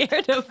be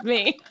scared of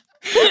me.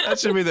 That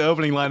should be the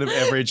opening line of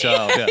every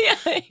child.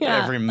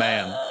 Yeah. Every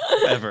man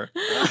ever.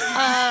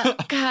 God,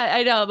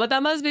 I know, but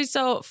that must be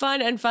so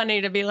fun and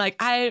funny to be like,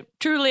 I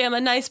truly am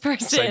a nice It's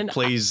person. like,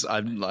 please,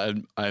 I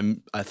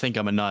think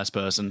I'm a nice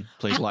person.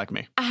 Please like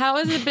me. How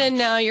has it been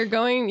now? You're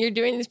doing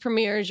these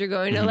premieres, you're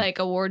going to like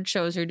award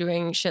shows, you're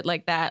doing shit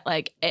like that.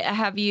 Like,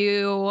 have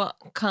you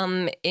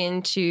met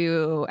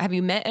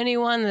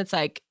anyone that's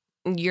like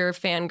you're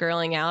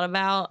fangirling out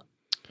about?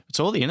 It's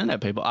all the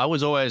internet people. I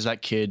was always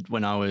that kid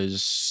when I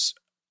was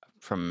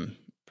from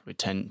probably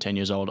 10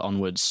 years old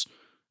onwards.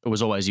 It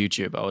was always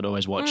YouTube. I would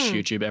always watch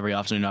YouTube every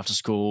afternoon after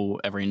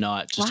school, every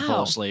night, just to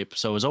fall asleep.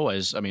 So it was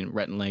always,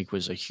 Rhett and Link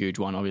was a huge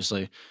one,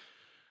 obviously.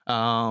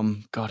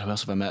 God, who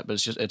else have I met?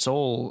 But it's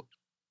all,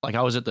 like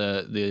I was at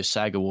the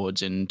SAG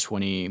Awards in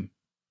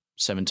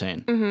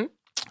 2017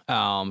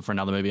 for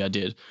another movie I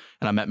did.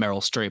 And I met Meryl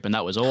Streep and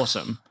that was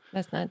awesome.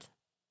 That's nuts.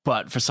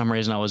 But for some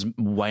reason, I was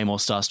way more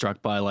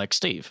starstruck by like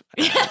Steve,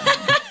 which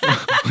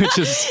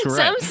is great.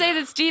 Some say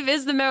that Steve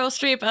is the Meryl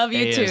Streep of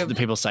YouTube. He is. The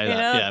people say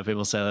that. know? Yeah,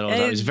 people say that all the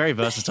time. He's very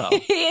versatile.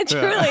 He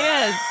truly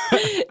is.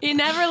 He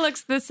never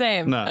looks the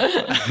same. No.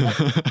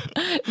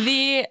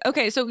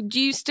 Okay, so do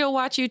you still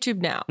watch YouTube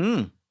now?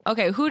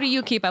 Okay, who do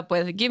you keep up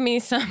with? Give me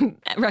some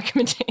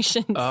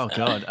recommendations. Oh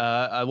God,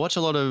 I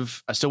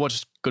still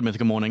watch Good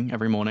Mythical Morning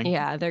every morning.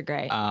 Yeah, they're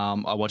great.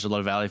 I watch a lot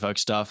of Valley Folk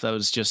stuff. That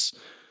was just.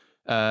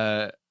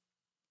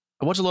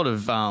 I watch a lot of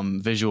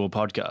visual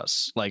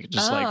podcasts,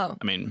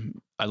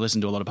 I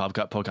listen to a lot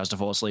of podcasts to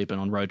fall asleep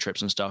and on road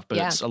trips and stuff, but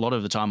it's a lot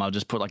of the time I'll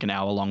just put like an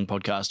hour-long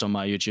podcast on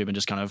my YouTube and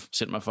just kind of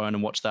sit on my phone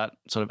and watch that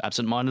sort of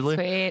absent-mindedly.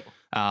 Sweet.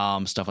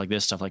 Stuff like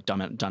this, stuff like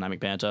dynamic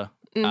banter.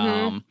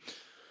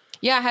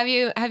 Yeah,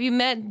 have you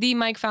met the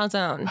Mike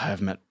Falzone? I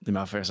have met the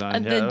Mike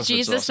Falzone. The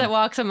Jesus that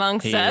walks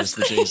amongst us.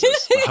 He is the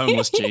Jesus, the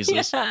homeless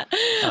Jesus. Yeah.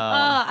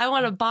 I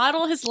want to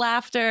bottle his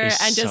laughter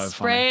and just so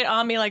spray it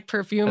on me like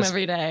perfume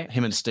every day.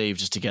 Him and Steve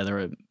just together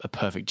are a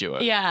perfect duo.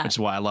 Yeah. Which is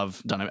why I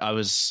love dynamic. I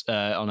was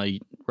on a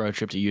road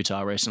trip to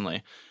Utah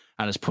recently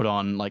and just put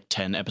on like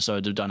 10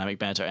 episodes of Dynamic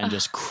Banter and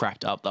just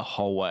cracked up the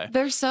whole way.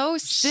 They're so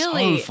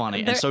silly. So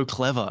funny and so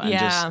clever and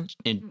just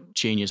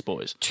ingenious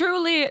boys.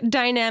 Truly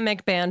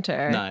dynamic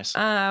banter. Nice.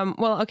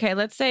 Well, okay,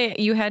 let's say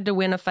you had to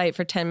win a fight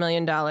for $10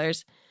 million.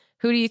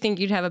 Who do you think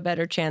you'd have a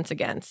better chance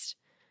against?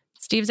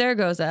 Steve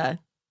Zaragoza,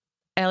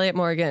 Elliot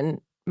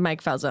Morgan,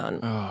 Mike Falzone.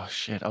 Oh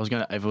shit! If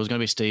it was gonna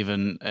be Steve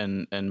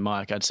and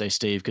Mike, I'd say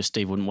Steve because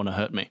Steve wouldn't want to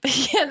hurt me.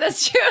 Yeah,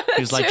 that's true.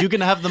 He's like, you can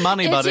have the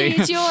money, buddy.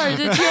 It's yours.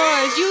 It's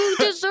yours. You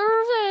deserve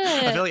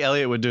it. I feel like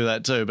Elliot would do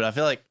that too, but I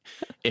feel like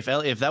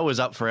if that was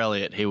up for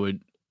Elliot, he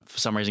would for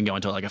some reason go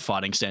into like a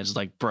fighting stance. It's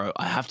like, bro,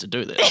 I have to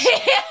do this.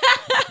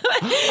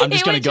 I'm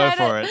just going to go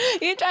for it.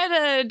 You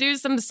try to do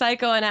some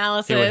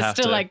psychoanalysis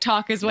to like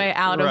talk his way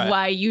out of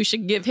why you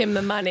should give him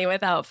the money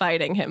without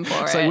fighting him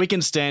for it. So we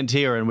can stand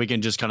here and we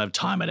can just kind of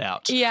time it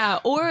out. Yeah,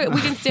 or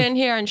we can stand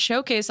here and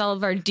showcase all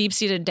of our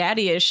deep-seated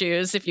daddy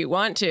issues if you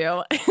want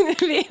to. It'd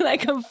be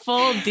like a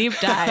full deep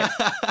dive.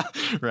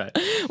 Right.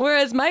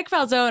 Whereas Mike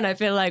Falzone, I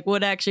feel like,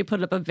 would actually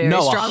put up a very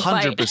strong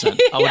fight. 100%.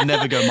 I would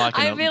never go Mike.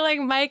 I feel like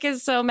Mike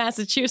is so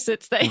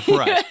Massachusetts that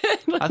right.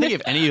 I think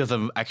if any of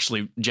them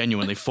actually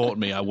genuinely fought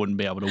me, I wouldn't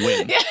be able to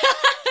win. Yeah.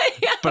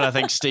 But I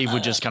think Steve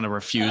would just kind of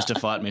refuse to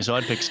fight me, so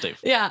I'd pick Steve.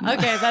 Yeah,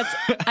 okay,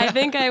 I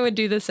think I would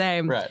do the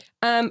same. Right.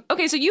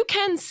 Okay, so you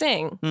can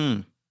sing.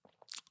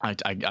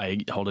 I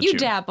hold a You tune.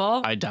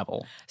 dabble. I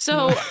dabble.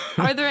 So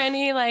are there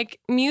any like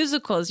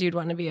musicals you'd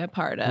want to be a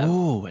part of?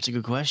 Ooh, that's a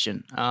good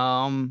question.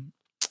 Are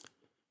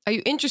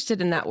you interested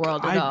in that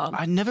world at all?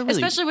 I never really...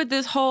 Especially with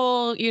this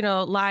whole,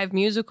 live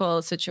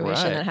musical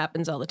situation that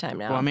happens all the time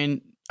now. Well,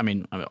 I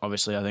mean,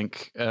 obviously, I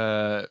think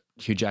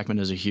Hugh Jackman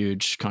is a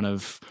huge kind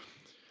of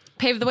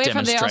pave the way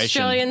for the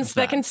Australians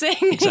that can sing.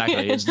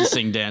 Exactly. It's the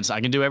sing dance.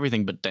 I can do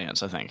everything but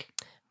dance, I think.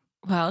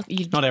 Well,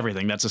 not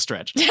everything. That's a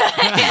stretch. You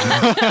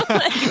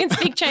can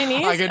speak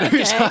Chinese.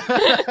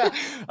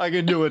 I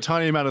can do a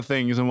tiny amount of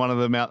things, and one of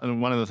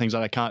the things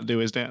that I can't do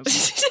is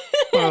dance.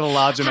 One of the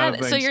large amount of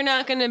things. So you're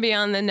not going to be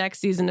on the next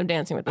season of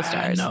Dancing with the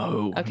Stars?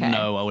 No. Okay.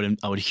 No, I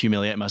would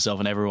humiliate myself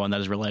and everyone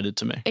that is related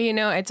to me.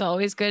 It's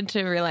always good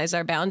to realize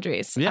our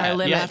boundaries, our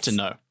limits. You have to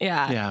know.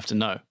 Yeah. You have to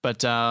know.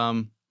 But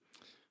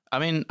I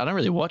don't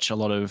really watch a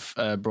lot of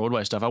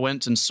Broadway stuff. I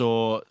went and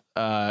saw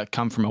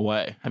Come From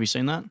Away. Have you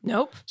seen that?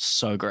 Nope.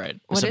 So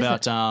great. What it's is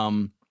about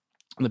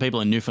the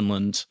people in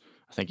Newfoundland.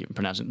 I think you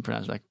pronounced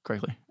that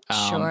correctly.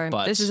 Sure.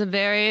 But this is a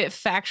very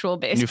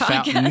factual-based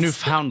podcast.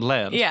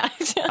 Newfoundland. Yeah.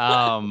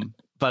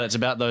 But it's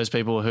about those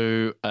people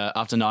who,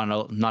 after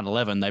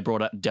 9/11, they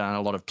brought down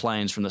a lot of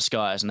planes from the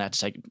skies and they had to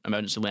take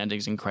emergency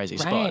landings in crazy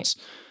spots.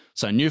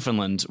 So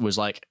Newfoundland was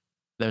like,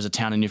 there was a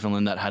town in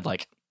Newfoundland that had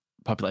like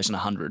population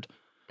 100.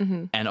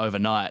 Mm-hmm. And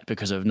overnight,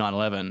 because of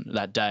 9/11,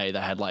 that day they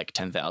had like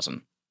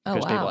 10,000.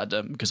 Because people had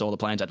to, because all the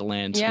planes had to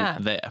land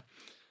there.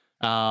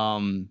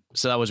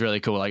 So that was really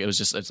cool. Like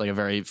it's like a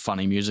very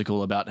funny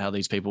musical about how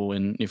these people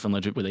in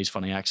Newfoundland with these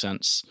funny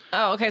accents.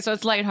 Oh, okay. So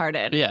it's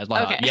lighthearted. Yeah, it's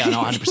like, okay. yeah,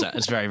 no, 100%.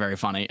 It's very, very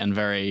funny and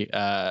very,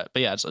 but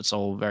yeah,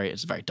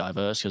 it's very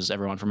diverse because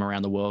everyone from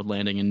around the world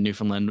landing in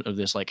Newfoundland of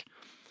this like.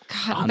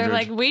 God, they're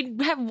like,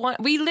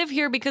 we live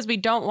here because we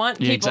don't want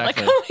people to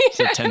come It's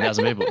here. like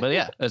 10,000 people. But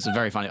yeah, it's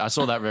very funny. I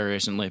saw that very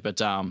recently.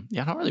 But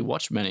yeah, I don't really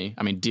watch many.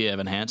 I mean, Dear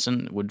Evan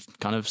Hansen would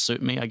kind of suit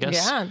me, I guess.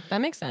 Yeah,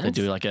 that makes sense. They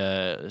do like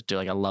a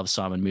Love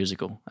Simon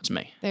musical. That's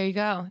me. There you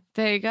go.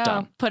 There you go.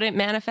 Done.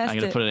 Manifest I'm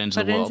gonna it. put it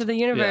into the world. into the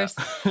universe.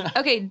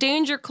 Okay,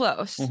 Danger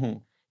Close. Mm-hmm.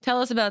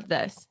 Tell us about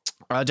this.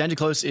 Danger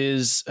Close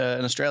is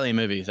an Australian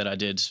movie that I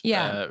did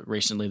Yeah.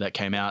 recently that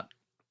came out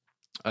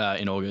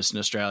in August in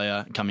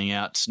Australia, coming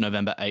out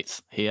November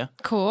 8th here.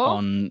 Cool.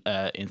 On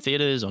in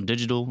theaters, on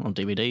digital, on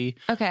DVD,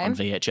 Okay. on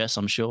VHS,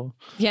 I'm sure.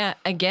 Yeah,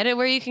 I get it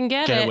where you can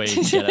get it. Get it where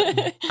you can get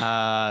it.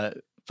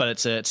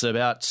 But it's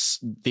about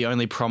the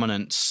only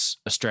prominent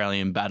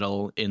Australian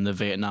battle in the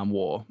Vietnam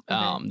War.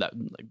 That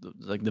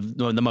like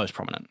the most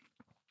prominent.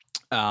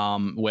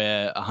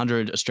 Where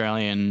 100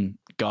 Australian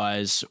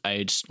guys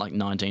aged like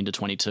 19 to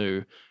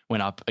 22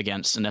 went up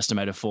against an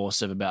estimated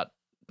force of about,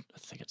 I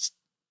think it's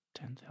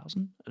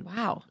 10,000?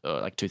 Wow.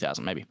 Or like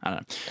 2,000 maybe. I don't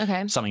know.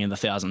 Okay. Something in the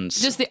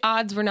thousands. Just the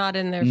odds were not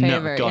in their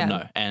favor. No, God, yeah.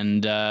 no.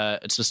 And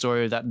it's the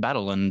story of that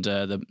battle and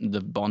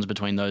the bonds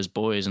between those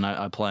boys. And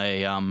I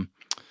play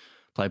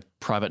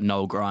Private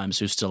Noel Grimes,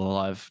 who's still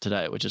alive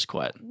today, which is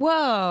quite...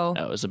 Whoa.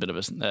 It was a bit of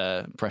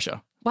a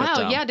pressure. Wow.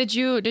 But, yeah. Did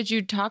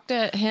you talk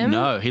to him?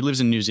 No, he lives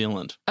in New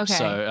Zealand. Okay.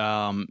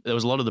 So there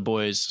was a lot of the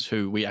boys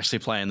who we actually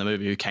play in the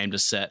movie who came to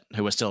set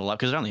who were still alive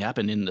because it only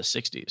happened in the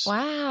 60s.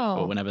 Wow.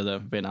 Or whenever the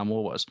Vietnam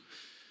War was.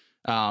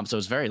 So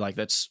it's very like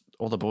that's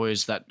all the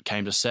boys that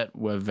came to set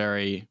were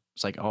very.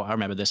 It's like, oh, I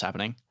remember this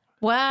happening.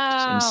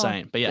 Wow. It's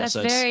insane. But yeah, that's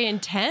so very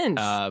intense.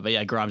 But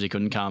yeah, Grimesy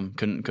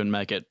couldn't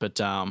make it. But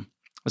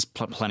there's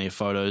plenty of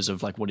photos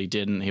of like what he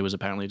did, and he was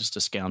apparently just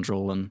a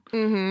scoundrel. And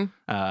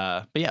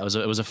but yeah, it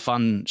was a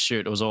fun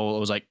shoot. It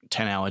was like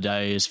 10-hour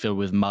days filled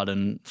with mud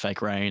and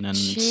fake rain, and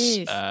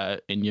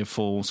in your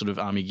full sort of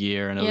army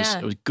gear, and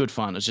it was good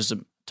fun. It was just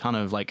a ton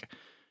of like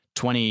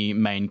 20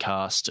 main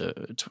cast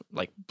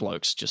like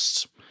blokes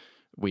just.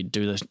 We'd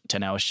do the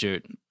 10-hour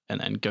shoot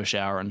and then go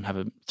shower and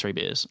have 3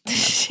 beers.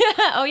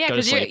 Oh, yeah,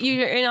 because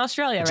you're in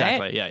Australia,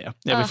 exactly, right? Yeah.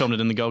 Yeah, we filmed it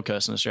in the Gold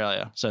Coast in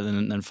Australia. So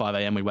then 5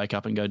 a.m. we'd wake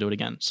up and go do it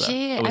again. So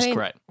it was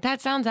great.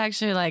 That sounds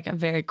actually like a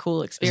very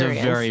cool experience.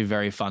 It's a very,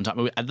 very fun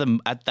time.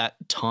 At that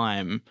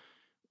time,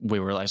 we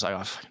were like,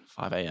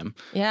 5 a.m.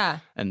 Yeah.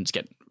 And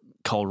get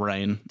cold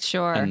rain.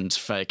 Sure. And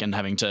fake and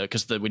having to,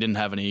 because we didn't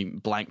have any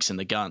blanks in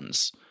the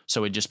guns.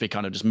 So we'd just be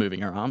kind of just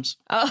moving our arms.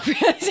 Oh,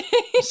 really?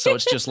 So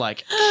it's just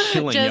like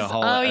killing your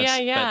whole... Oh,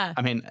 yeah.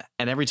 But, I mean,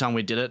 and every time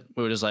we did it,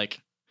 we were just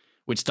like,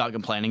 we'd start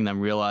complaining,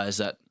 then realize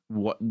that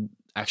what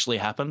actually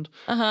happened.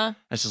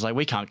 It's just like,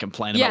 we can't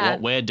complain about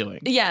what we're doing.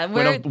 Yeah.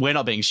 We're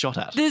not being shot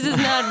at. This is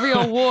not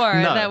real war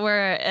that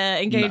we're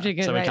engaging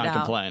in so right we can't now.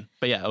 complain.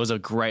 But yeah, it was a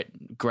great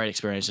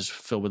experience, just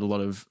filled with a lot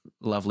of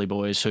lovely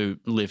boys who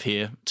live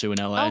here too in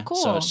LA. Oh, cool.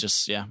 So it's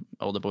just,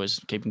 all the boys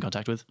keep in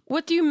contact with.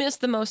 What do you miss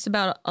the most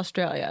about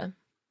Australia?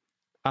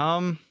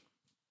 Probably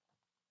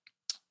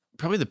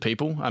the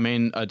people. I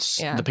mean, it's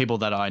the people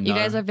that I know. You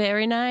guys are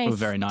very nice. We're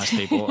very nice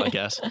people, I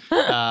guess.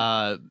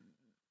 I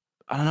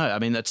don't know. I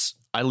mean, I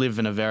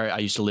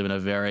used to live in a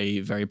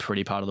very, very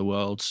pretty part of the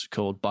world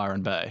called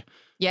Byron Bay.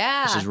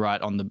 Yeah. This is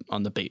right on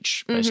the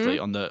beach, basically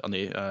on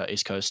the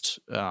east coast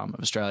of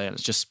Australia. And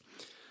it's just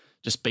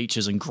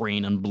beaches and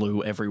green and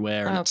blue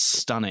everywhere, and it's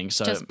stunning.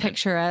 So just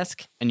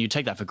picturesque. And you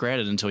take that for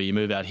granted until you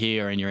move out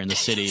here and you're in the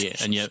city.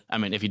 And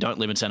if you don't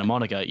live in Santa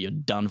Monica, you're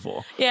done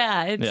for.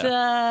 Yeah,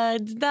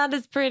 it's not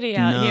as pretty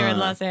out here in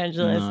Los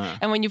Angeles. No.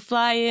 And when you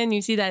fly in,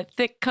 you see that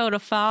thick coat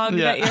of fog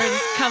that you're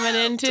just coming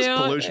into.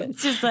 Just pollution.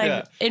 It's just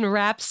like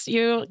enwraps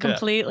you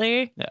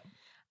completely.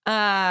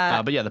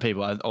 Yeah. But yeah, the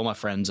people, all my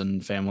friends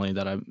and family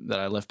that I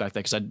left back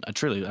there, because I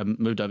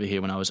moved over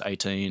here when I was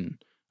 18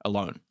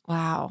 alone.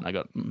 Wow. I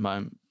got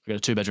a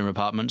 2-bedroom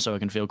apartment, so I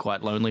can feel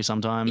quite lonely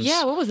sometimes.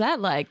 Yeah, what was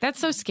that like? That's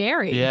so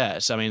scary.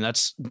 Yes, I mean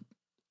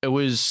there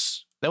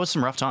was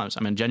some rough times.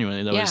 I mean,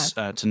 genuinely, there was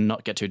to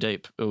not get too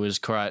deep. That's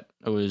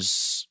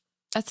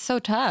so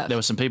tough. There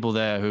were some people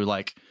there who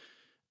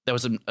there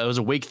was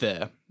a week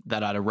there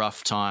that I had a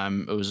rough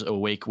time. It was a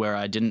week where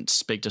I didn't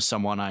speak to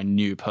someone I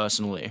knew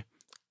personally.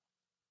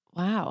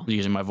 Wow.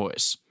 Using my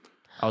voice.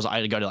 I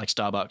had to go to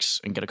Starbucks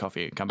and get a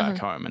coffee and come back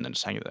home and then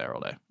just hang there all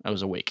day. It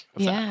was a week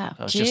of that. It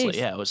was just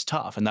it was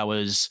tough. And that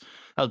was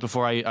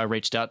before I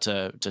reached out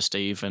to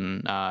Steve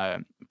and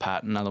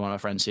Pat, another one of my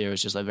friends here.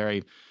 It's just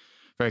very,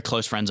 very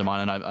close friends of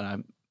mine, and I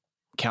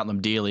count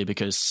them dearly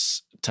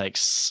because it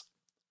takes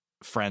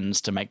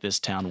friends to make this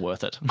town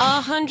worth it.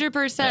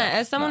 100%.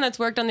 As someone that's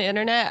worked on the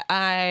internet,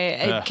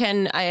 I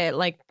can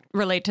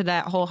relate to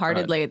that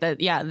wholeheartedly. Right.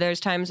 That there's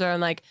times where I'm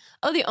like,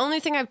 oh, the only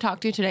thing I've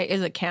talked to today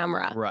is a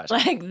camera. Right.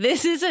 Like,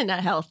 this isn't a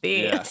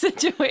healthy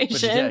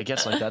situation. But it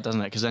gets like that,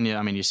 doesn't it? Because then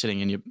you're sitting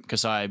in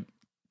because I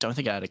don't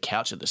think I had a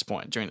couch at this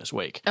point during this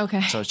week.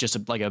 Okay. So it's just a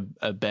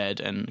bed,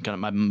 and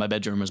kind of my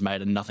bedroom was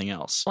made of nothing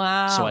else.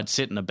 Wow. So I'd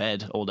sit in a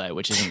bed all day,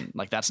 which isn't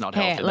like, that's not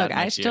Hey, healthy. look, That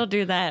I makes you- still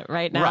do that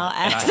right now Right,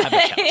 and I as have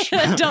a couch.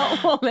 an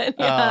adult woman.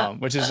 Yeah.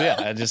 Which is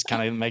it just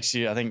kind of makes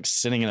you. I think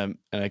sitting in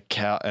a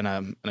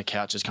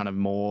couch is kind of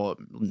more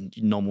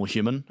normal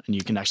human, and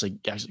you can actually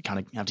kind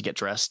of have to get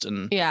dressed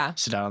and Yeah.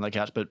 sit down on the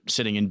couch. But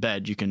sitting in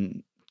bed, you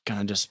can kind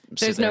of just.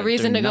 There's sit no there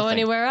reason to doing go nothing.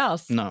 anywhere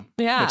else. No.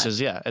 Yeah. Which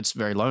is it's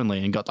very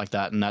lonely and got like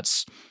that, and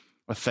that's.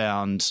 I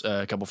found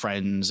a couple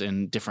friends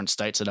in different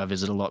states that I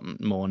visit a lot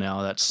more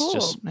now. That's Cool.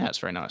 just it's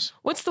very nice.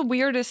 What's the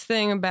weirdest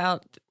thing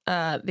about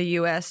the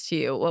U.S. to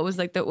you? What was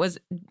like that was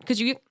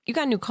because you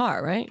got a new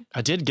car, right?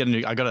 I did get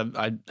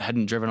I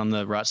hadn't driven on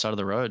the right side of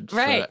the road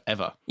Right.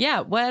 forever.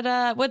 Yeah.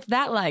 What's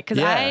that like? Because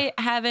Yeah. I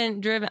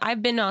haven't driven.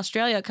 I've been to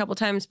Australia a couple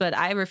times, but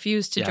I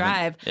refuse to Yeah,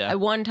 drive. yeah. I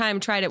one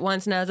time tried it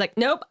once, and I was like,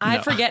 nope, I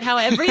No. forget how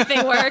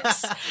everything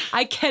works.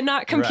 I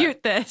cannot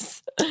compute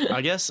this.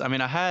 I guess. I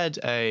mean, I had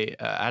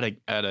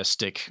a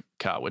stick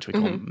car, which we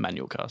call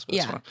manual cars. But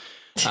Yeah.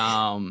 that's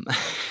fine. I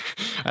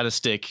had a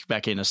stick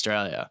back in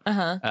Australia.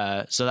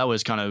 So that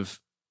was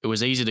it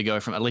was easy to go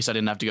from. At least I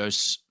didn't have to go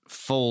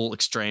full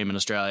extreme in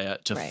Australia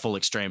to Right. full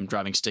extreme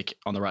driving stick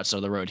on the right side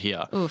of the road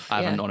here. Oof, I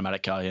have yeah. an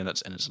automatic car here, and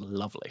it's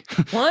lovely.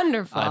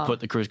 Wonderful. I put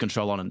the cruise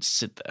control on and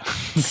sit there.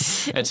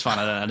 It's fine.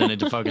 I don't need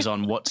to focus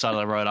on what side of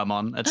the road I'm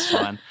on. It's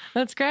fine.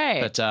 That's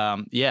great. But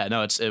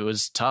it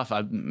was tough.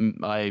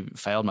 I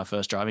failed my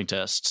first driving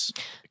test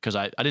because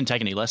I didn't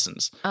take any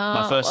lessons.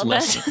 My first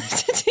lesson.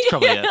 That's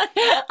probably it.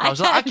 I was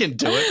like, I can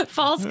do it.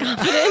 False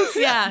confidence.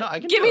 Yeah. No, I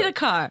can Give do me it. the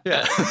car.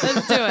 Yeah.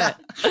 Let's do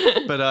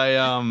it. But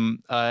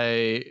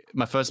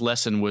my first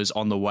lesson was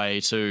on the way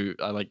to.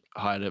 I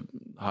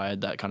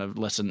hired that kind of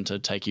lesson to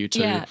take you to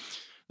Yeah.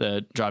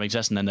 the driving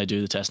test, and then they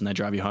do the test and they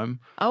drive you home.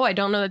 Oh, I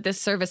don't know that this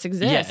service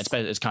exists. Yeah,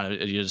 it's kind of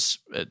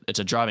it's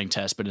a driving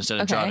test, but instead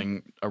of Okay.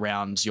 driving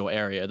around your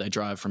area, they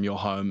drive from your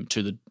home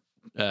to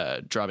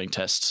the driving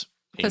test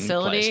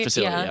Facility,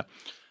 yeah.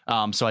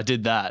 So I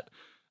did that.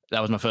 That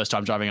was my first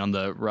time driving on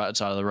the right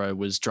side of the road.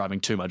 Was driving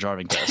to my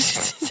driving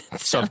test.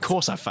 So of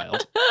course I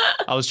failed.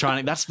 I was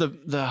trying. That's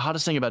the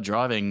hardest thing about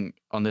driving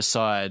on this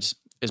side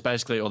is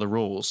basically, or the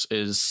rules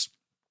is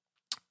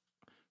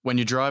when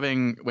you're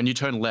driving, when you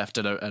turn left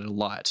at a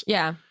light,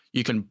 Yeah.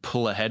 you can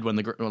pull ahead when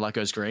the light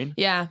goes green.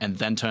 Yeah. And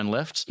then turn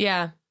left.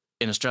 Yeah.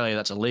 In Australia,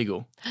 that's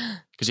illegal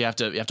because you have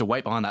to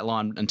wait behind that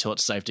line until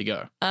it's safe to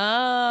go.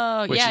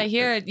 Oh, Which yeah. is-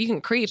 Here you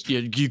can creep.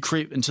 You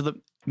creep into the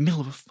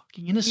middle of a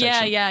fucking intersection.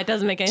 Yeah, yeah. It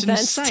doesn't make any It's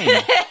sense.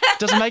 insane.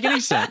 Doesn't make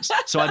any sense.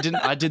 So I did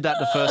that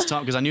the first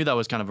time because I knew that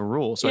was kind of a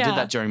rule. So I Yeah. did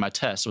that during my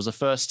test. It was the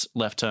first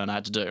left turn I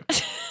had to do.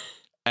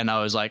 And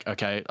I was like,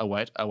 okay, I'll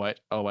wait. And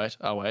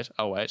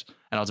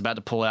I was about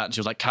to pull out and she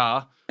was like,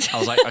 car. I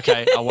was like,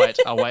 okay, I'll wait.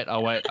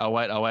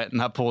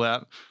 And I pulled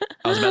out.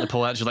 I was about to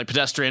pull out and she was like,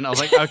 pedestrian. I was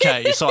like,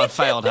 okay, so I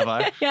failed, have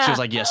I? Yeah. She was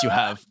like, yes, you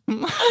have.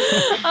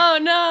 Oh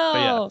no. But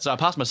yeah, so I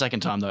passed my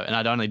second time though, and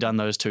I'd only done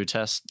those two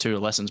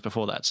lessons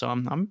before that. So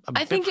I'm a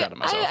I bit think proud of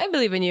myself. I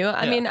believe in you.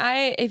 I Yeah. mean,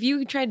 if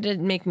you tried to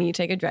make me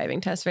take a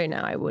driving test right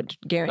now, I would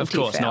guarantee. Of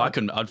course, fail. no, I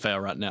couldn't. I'd fail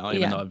right now,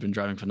 even Yeah. though I've been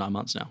driving for 9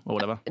 months now, or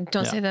whatever.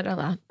 Don't Yeah. say that out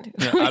loud.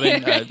 Yeah,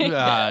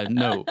 I mean,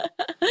 no.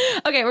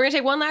 Okay, we're gonna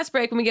take one last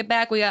break. When we get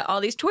back, we got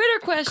all these Twitter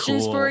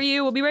questions Cool. for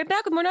you. We'll be right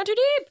back with more Not Too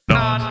Deep.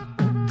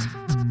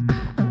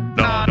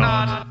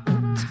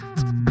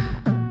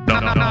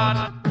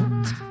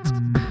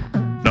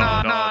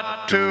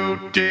 Not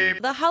too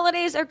deep. The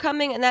holidays are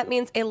coming, and that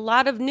means a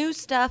lot of new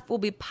stuff will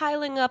be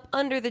piling up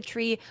under the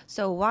tree.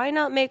 So why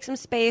not make some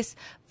space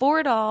for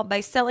it all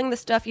by selling the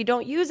stuff you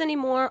don't use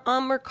anymore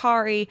on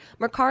Mercari?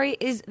 Mercari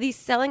is the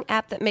selling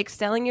app that makes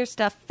selling your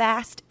stuff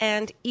fast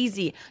and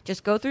easy.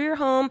 Just go through your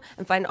home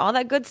and find all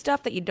that good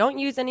stuff that you don't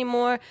use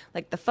anymore,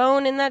 like the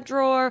phone in that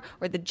drawer,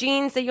 or the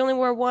jeans that you only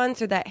wore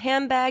once, or that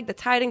handbag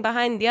that's hiding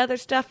behind the other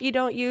stuff you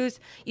don't use.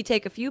 You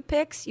take a few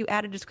pics, you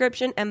add a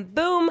description, and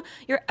boom,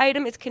 your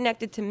item is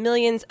connected to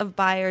millions of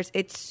buyers.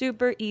 It's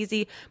super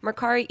easy.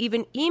 Mercari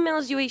even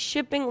emails you a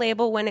shipping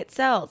label when it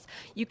sells.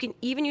 You can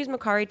even use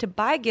Mercari to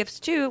buy gifts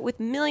too, with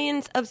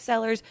millions of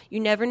sellers. You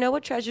never know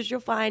what treasures you'll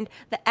find.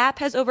 The app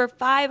has over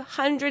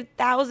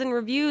 500,000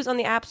 reviews on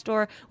the App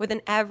Store with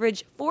an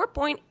average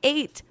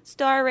 4.8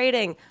 star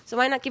rating. So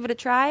why not give it a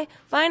try?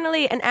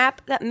 Finally, an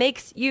app that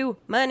makes you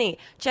money.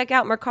 Check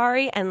out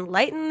Mercari and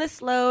lighten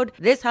this load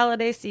this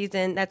holiday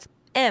season. That's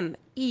Mercari,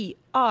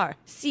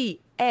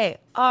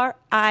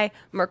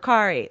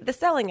 Mercari, the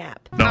selling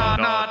app.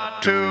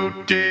 Not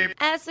too deep.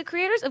 As the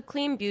creators of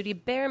Clean Beauty,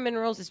 Bare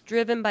Minerals is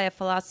driven by a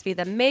philosophy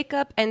that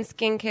makeup and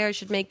skincare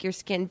should make your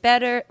skin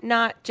better,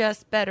 not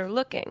just better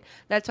looking.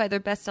 That's why their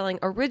best-selling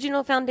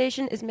original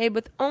foundation is made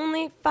with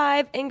only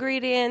 5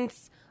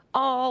 ingredients,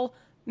 all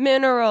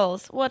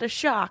minerals. What a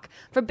shock.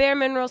 For Bare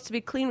Minerals to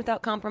be clean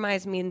without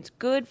compromise means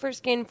good for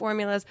skin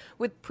formulas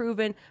with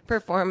proven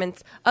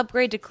performance.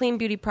 Upgrade to Clean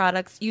Beauty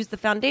products. Use the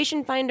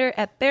foundation finder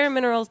at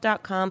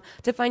bareminerals.com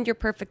to find your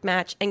perfect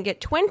match and get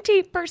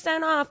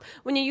 20% off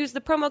when you use the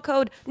promo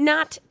code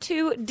NOT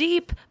TOO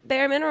DEEP.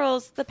 Bare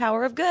Minerals, the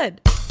power of good.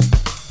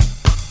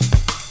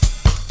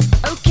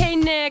 Okay,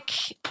 Nick,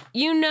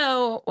 you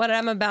know what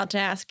I'm about to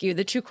ask you.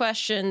 The 2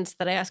 questions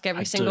that I ask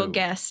every single do.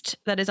 guest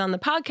that is on the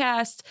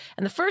podcast.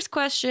 And the first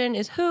question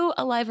is, who,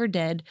 alive or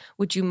dead,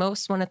 would you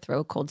most want to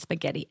throw cold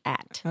spaghetti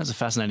at? That's a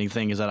fascinating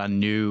thing is that I've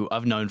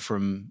known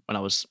from when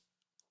I was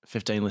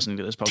 15 listening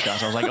to this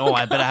podcast. I was like, oh,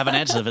 I better have an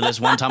answer for this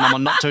one time I'm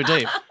on Not Too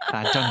Deep.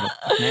 I don't have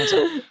an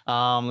answer.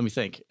 Let me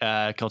think.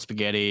 Cold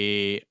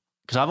spaghetti.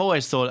 Because I've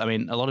always thought, I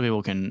mean, a lot of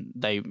people can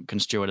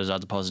construe it as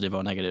either positive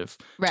or negative.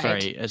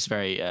 Right. It's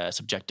very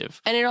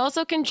subjective. And it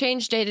also can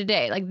change day to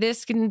day. Like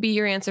this can be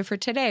your answer for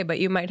today, but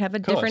you might have a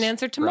different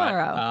answer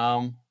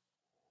tomorrow.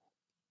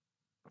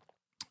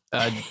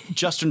 Right.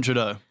 Justin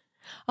Trudeau.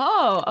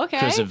 Oh, okay.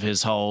 Because of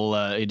his whole,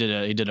 he did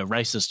a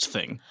racist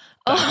thing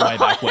way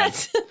back when.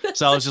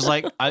 So I was just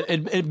like,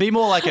 it'd be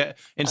more like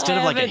instead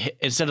of like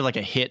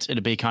a hit,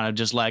 it'd be kind of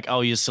just like,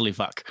 oh, you silly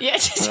fuck. Yeah.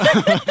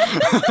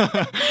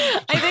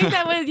 I think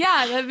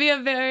that'd be a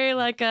very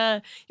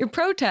you're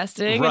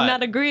protesting and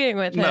not agreeing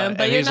with him,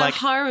 but you're not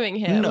harming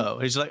him. No,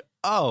 he's like,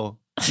 oh,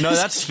 no,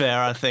 that's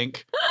fair, I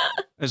think.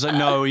 It's like,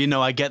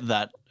 no, I get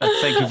that.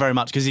 Thank you very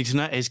much, because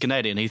he's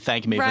Canadian. He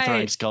thanked me for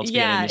throwing cold spaghetti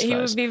in his face. Yeah,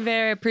 he would be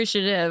very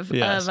appreciative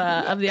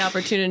of the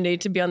opportunity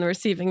to be on the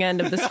receiving end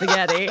of the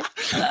spaghetti.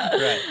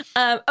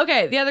 Right.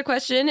 Okay, the other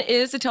question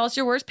is to tell us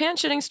your worst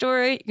pants shitting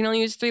story. You can only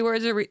use 3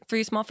 words or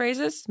 3 small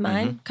phrases.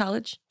 Mine,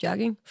 college,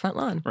 jogging, front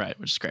lawn. Right,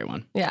 which is a great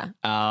one. Yeah.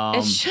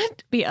 It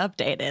should be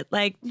updated.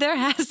 Like, there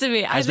has to be.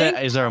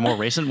 Is there a more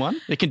recent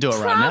one? You can do it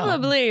right now.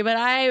 Probably, but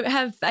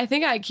I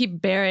think I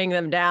keep burying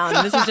them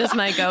down. This is just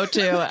my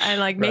go-to.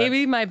 And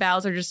maybe my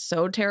bowels are just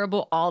so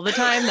terrible all the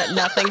time that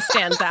nothing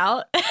stands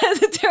out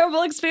as a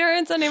terrible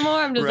experience anymore.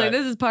 I'm just like,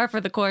 this is par for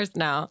the course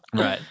now.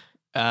 Right.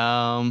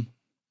 I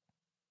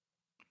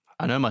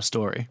know my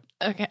story.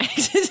 Okay.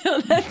 So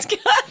that's good.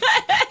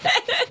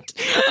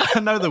 I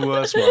know the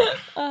worst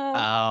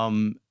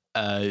one.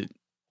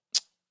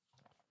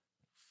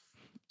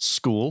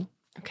 School.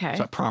 Okay.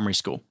 So primary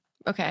school.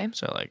 Okay.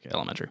 So like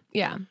elementary.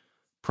 Yeah.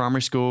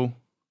 Primary school.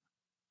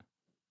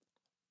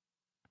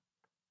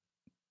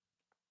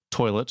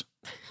 Toilet.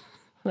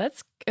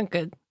 That's a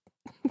good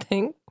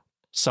thing.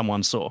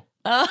 Someone saw.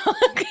 Oh,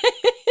 okay.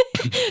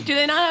 Do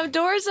they not have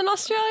doors in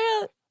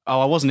Australia? Oh,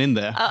 I wasn't in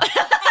there. Well,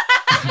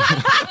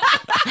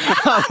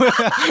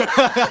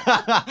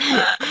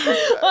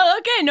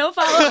 okay, no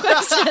follow-up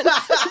questions.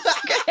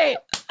 That's great.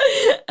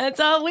 That's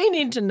all we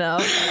need to know.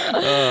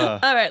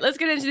 All right, let's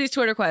get into these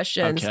Twitter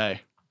questions.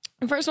 Okay.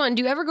 First one,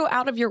 do you ever go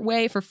out of your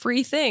way for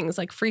free things,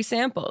 like free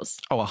samples?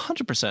 Oh,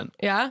 100%.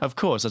 Yeah? Of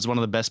course. That's one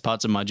of the best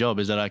parts of my job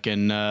is that I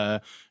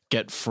can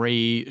get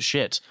free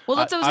shit. Well,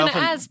 that's what I was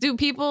going to ask. Do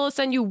people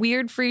send you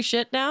weird free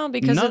shit now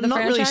because of the franchise?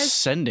 Not really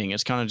sending.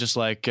 It's kind of just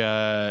like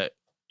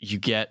you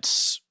go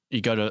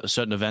to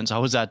certain events. I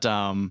was at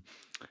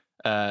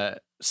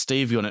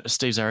Steve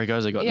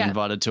Zaragoza got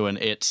invited to an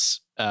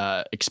It's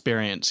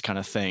experience kind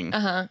of thing.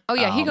 Uh-huh. Oh,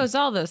 yeah, he goes to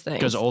all those things.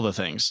 Goes to all the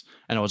things.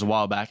 And it was a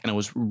while back, and it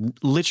was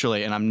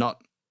literally, and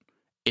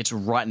it's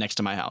right next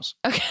to my house.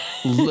 Okay.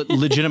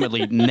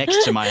 Legitimately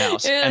next to my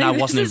house. And I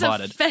wasn't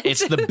invited.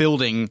 It's the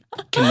building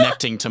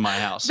connecting to my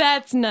house.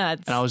 That's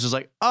nuts. And I was just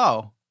like,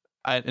 oh.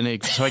 So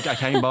I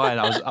came by and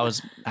I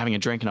was having a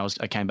drink and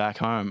I came back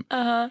home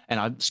and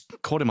I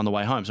caught him on the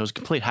way home. So it was a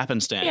complete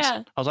happenstance.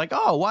 Yeah. I was like,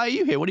 oh, why are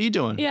you here? What are you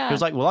doing? Yeah. He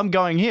was like, well, I'm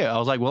going here. I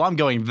was like, well, I'm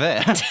going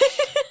there. I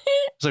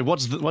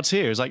was like, what's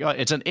here? He was like, oh,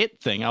 it's an It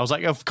thing. I was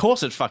like, of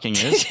course it fucking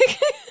is.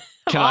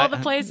 The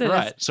places.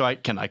 Right. So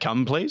can I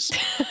come, please?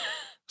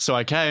 So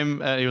I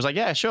came and he was like,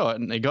 yeah, sure.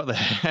 And he got there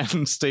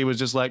and Steve was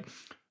just like,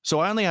 so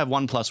I only have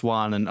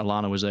 1+1 and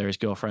Alana was there, his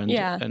girlfriend.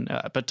 Yeah.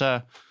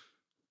 But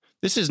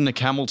this is Nick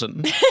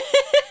Hamilton.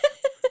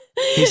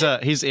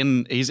 He's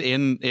in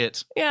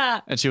It. Yeah.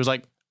 And she was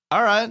like,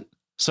 all right.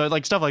 So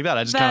like stuff like that.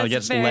 I just kind of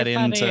gets led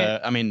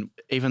into, I mean,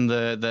 even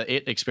the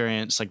It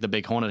experience, like the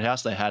big haunted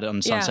house they had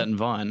on Sunset and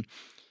Vine.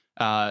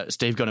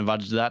 Steve got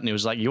invited to that and he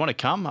was like, you want to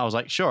come? I was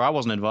like, sure, I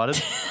wasn't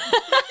invited.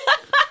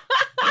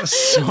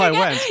 So I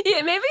went.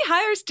 Yeah, maybe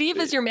hire Steve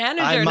as your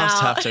manager now. I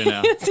must have to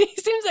now. He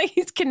seems like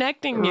he's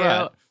connecting you.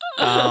 Right.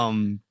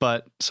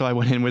 But so I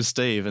went in with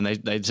Steve and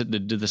they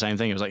did the same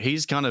thing. It was like,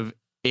 he's kind of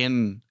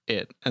in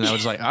It. And I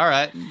was like, all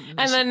right.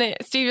 And then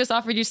Steve just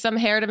offered you some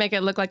hair to make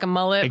it look like a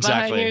mullet.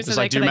 Exactly. Behind you, so it's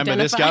like, do you remember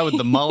this guy with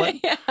the mullet?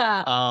 Yeah.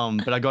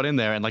 But I got in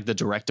there and like the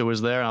director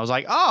was there and I was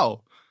like,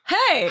 oh,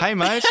 hey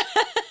mate.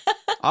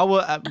 I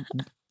will.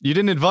 You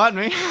didn't invite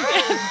me.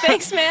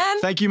 Thanks, man.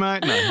 Thank you,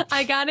 mate. No.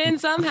 I got in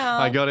somehow.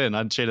 I got in.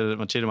 I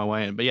cheated my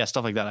way in. But yeah,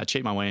 stuff like that. I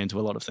cheat my way into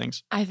a lot of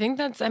things. I think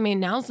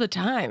now's the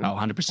time. Oh,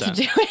 100%. To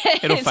do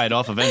it. It'll fade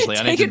off eventually.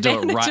 I need to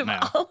do it right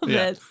now. All of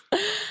this.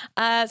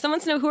 Someone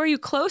wants to know, who are you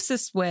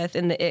closest with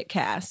in the It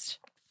cast?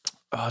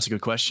 Oh, that's a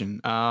good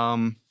question.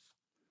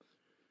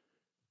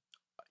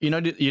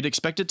 You'd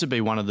expect it to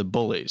be one of the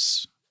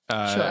bullies.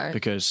 Sure.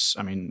 Because,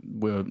 I mean,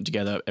 we were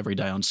together every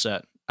day on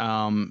set.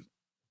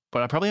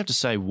 But I probably have to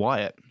say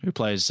Wyatt, who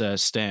plays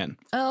Stan.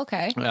 Oh,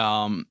 okay.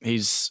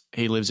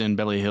 He lives in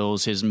Beverly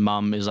Hills. His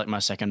mum is like my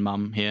second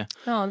mum here.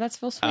 Oh, that's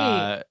so sweet.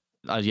 I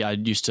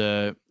used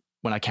to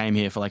when I came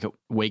here for like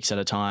weeks at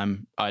a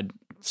time, I'd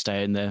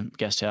stay in their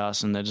guest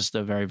house, and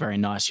they're very, very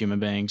nice human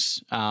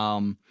beings.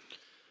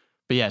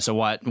 But yeah, so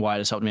Wyatt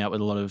has helped me out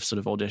with a lot of sort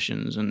of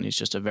auditions, and he's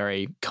just a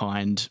very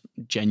kind,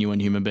 genuine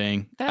human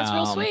being. That's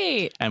real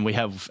sweet. And we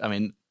have,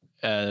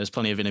 there's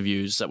plenty of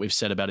interviews that we've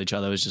said about each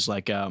other. It was just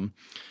like,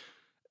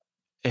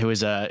 it was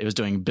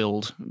doing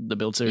the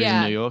Build series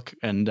in New York,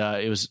 and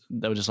they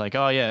were just like,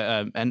 oh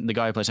yeah, and the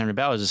guy who plays Henry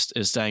Bowers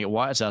is staying at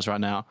Wyatt's house right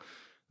now.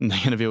 And the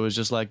interviewer was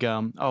just like,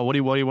 oh, what do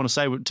you want to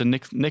say to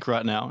Nick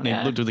right now? And he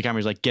looked at the camera,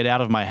 he's like, get out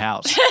of my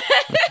house.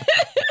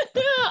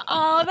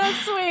 Oh,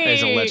 that's sweet.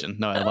 He's a legend.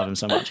 No, I love him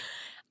so much.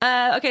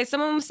 Okay,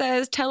 someone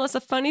says, tell us a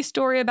funny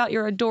story about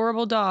your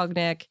adorable dog,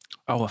 Nick.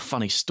 Oh, a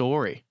funny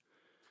story.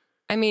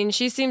 I mean,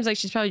 she seems like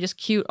she's probably just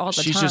cute all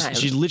the time.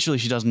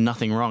 She does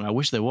nothing wrong. I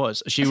wish there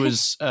was. She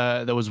was,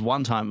 there was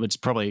one time,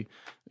 which probably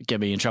get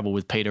me in trouble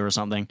with Peter or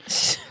something,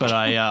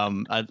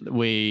 but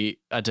we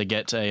had to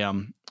get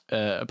a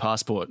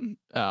passport,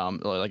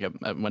 I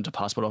went to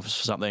passport office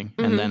for something,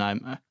 and then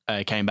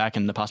I came back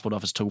and the passport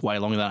office took way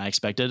longer than I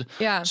expected.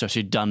 Yeah. So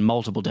she'd done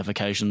multiple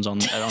defecations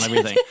on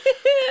everything.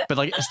 But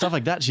like stuff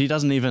like that, she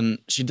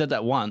did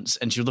that once,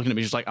 and she was looking at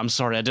me, she's like, I'm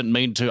sorry, I didn't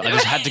mean to. I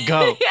just had to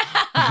go.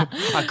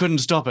 I couldn't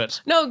stop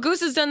it. No,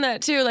 Goose has done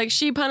that too. Like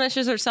she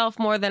punishes herself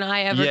more than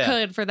I ever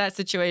could for that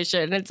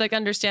situation. It's like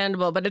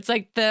understandable, but it's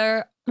like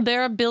their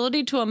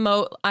ability to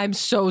emote, I'm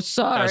so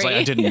sorry. I was like,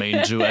 I didn't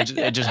mean to.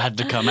 It just had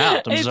to come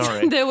out. I'm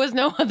sorry. There was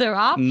no other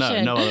option.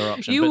 No other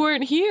option. You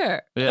weren't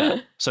here. Yeah.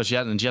 So she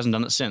hasn't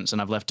done it since,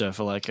 and I've left her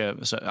for like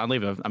so I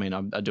leave her. I mean,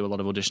 I do a lot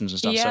of auditions and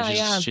stuff.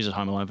 Yeah, so she's at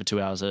home alone for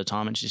 2 hours at a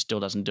time, and she still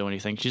doesn't do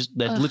anything.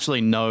 There's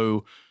literally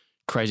no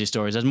crazy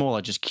stories. There's more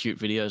like just cute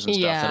videos and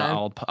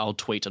stuff that I'll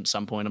tweet at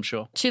some point, I'm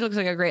sure. She looks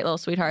like a great little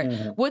sweetheart.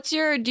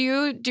 Mm-hmm. Do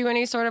you do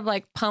any sort of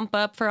like pump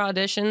up for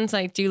auditions?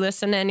 Like, do you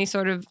listen to any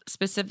sort of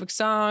specific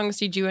songs?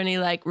 Do you do any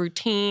like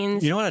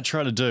routines? You know what I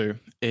try to do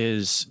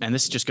is, and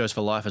this just goes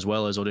for life as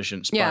well as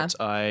auditions, but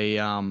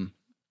I,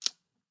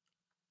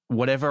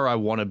 whatever I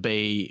want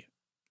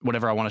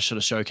to sort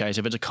of showcase,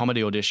 if it's a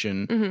comedy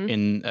audition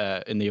in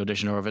the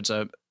audition, or if it's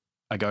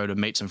I go to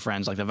meet some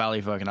friends like the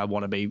Valley Folk and I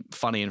want to be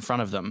funny in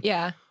front of them.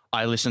 Yeah.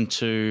 I listen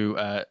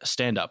to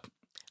stand-up,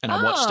 and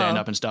I watch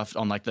stand-up and stuff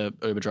on like the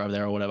Uber drive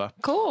there or whatever.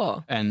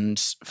 Cool. And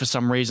for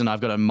some reason,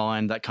 I've got a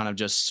mind that kind of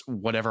just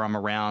whatever I'm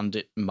around,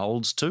 it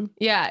molds to.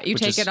 Yeah, you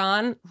take it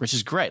on. Which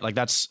is great. Like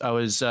I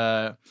was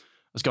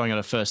going on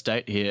a first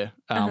date here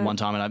one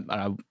time,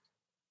 and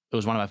it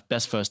was one of my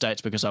best first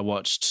dates because I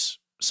watched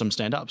some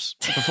stand-ups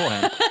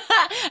beforehand.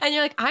 And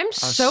you're like, I'm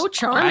so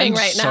charming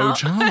right now.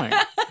 So charming.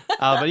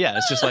 But yeah,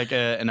 it's just like,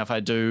 and if I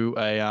do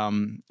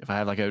if I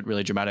have like a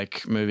really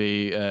dramatic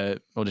movie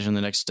audition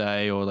the next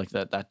day or like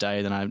that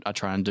day, then I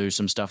try and do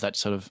some stuff that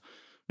sort of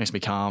makes me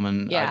calm.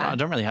 And I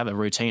don't really have a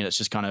routine. It's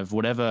just kind of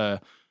whatever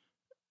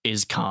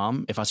is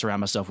calm. If I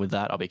surround myself with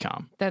that, I'll be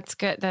calm. That's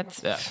good.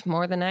 That's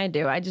more than I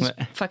do. I just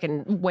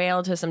fucking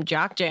wail to some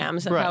jock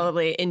jams that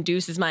probably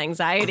induces my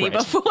anxiety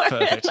before an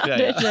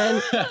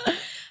audition.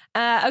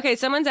 Okay,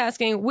 someone's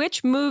asking,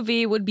 which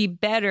movie would be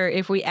better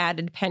if we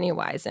added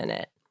Pennywise in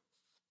it?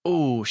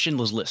 Oh,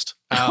 Schindler's List.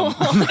 Oh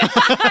my God.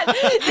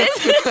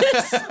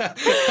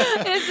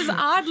 This is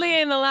oddly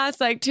in the last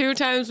like 2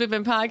 times we've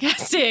been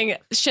podcasting,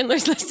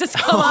 Schindler's List has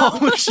come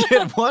up. Oh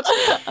shit! What?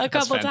 A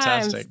couple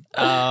times.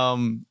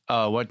 I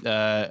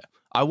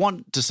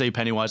want to see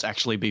Pennywise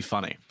actually be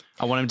funny.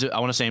 I want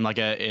to see him like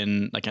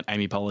in an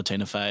Amy Poehler,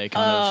 Tina Fey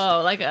kind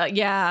of. Oh, like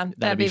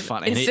that'd be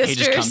funny. He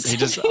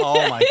just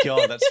oh my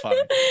God, that's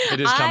funny. It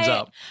just comes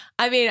up.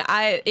 I mean,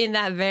 in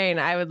that vein,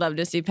 I would love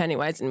to see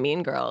Pennywise in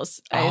Mean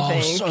Girls. I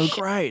think so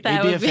great.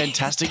 He'd be a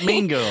fantastic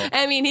mean girl.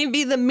 I mean, he'd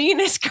be the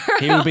meanest girl.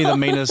 He would be the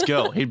meanest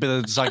girl. He'd be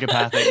the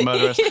psychopathic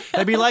murderess.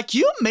 They'd be like,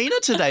 "You're meaner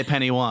today,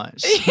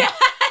 Pennywise." Yeah.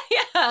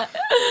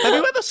 Have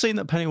you ever seen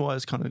that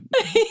Pennywise kind of?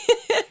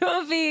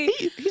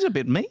 He's a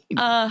bit mean.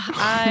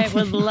 I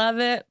would love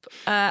it.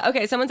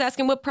 Okay, someone's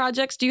asking, what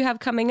projects do you have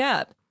coming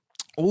up?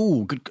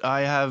 Oh, good.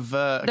 I have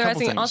a They're couple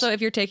asking things. also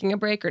if you're taking a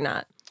break or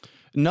not.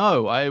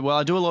 No,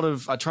 I do a lot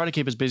of. I try to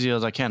keep as busy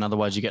as I can.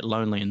 Otherwise, you get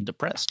lonely and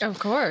depressed. Of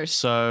course.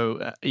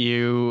 So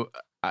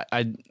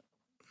I'm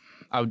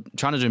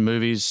trying to do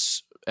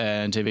movies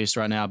and TV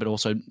right now, but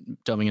also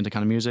delving into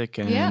kind of music.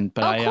 And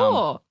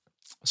cool.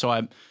 So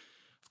I've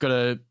got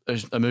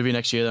a movie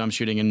next year that I'm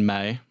shooting in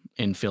May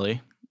in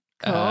Philly.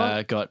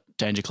 Cool. Got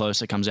Danger Close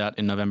that comes out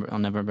on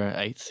November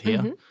 8th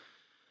here.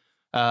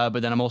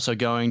 But then I'm also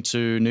going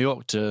to New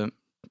York to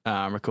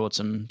record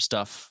some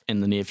stuff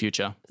in the near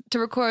future. To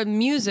record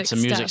music stuff.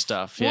 Some music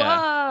stuff,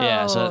 yeah. Whoa.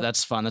 Yeah, so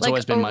that's fun. That's like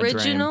always been my dream.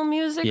 Original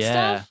music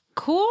stuff?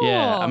 Cool.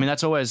 Yeah, I mean,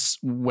 that's always,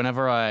 when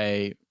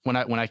I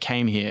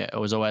came here, it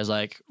was always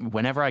like,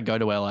 whenever I go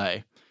to LA,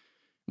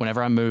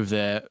 whenever I move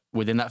there,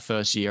 within that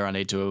first year, I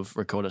need to have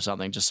recorded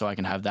something just so I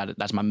can have that.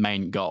 That's my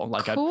main goal.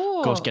 Like, cool.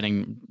 Of course,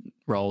 getting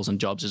roles and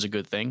jobs is a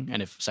good thing.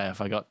 And if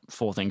I got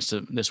 4 things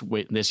to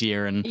this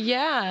year and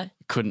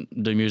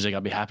couldn't do music,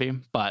 I'd be happy.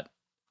 But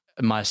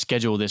my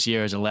schedule this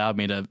year has allowed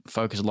me to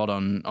focus a lot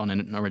on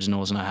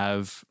originals, and I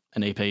have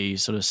an EP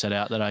sort of set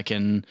out that I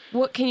can.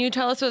 What can you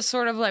tell us? What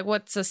sort of like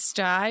what's a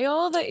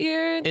style that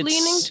you're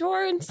leaning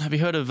towards? Have you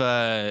heard of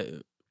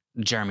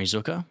Jeremy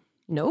Zucker?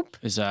 Nope.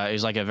 He's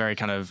like a very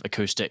kind of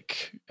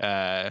acoustic,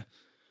 very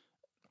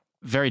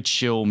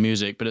chill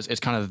music, but it's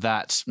kind of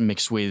that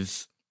mixed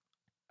with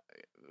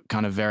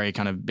kind of very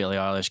kind of Billie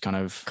Eilish kind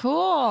of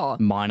Cool.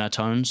 minor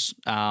tones.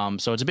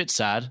 So it's a bit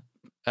sad,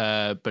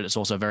 but it's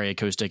also very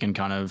acoustic and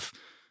kind of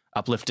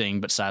uplifting,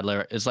 but sad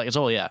lyric. It's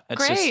all, yeah.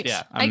 It's Great. Just,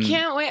 yeah. I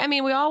can't wait. I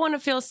mean, we all want to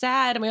feel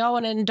sad and we all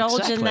want to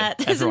indulge in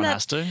that. Everyone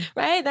has to.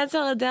 Right? That's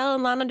how Adele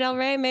and Lana Del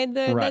Rey made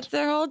that's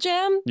their whole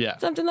jam. Yeah.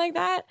 Something like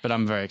that. But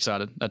I'm very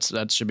excited.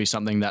 That should be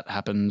something that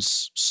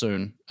happens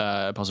soon,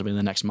 possibly in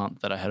the next month,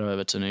 that I head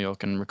over to New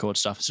York and record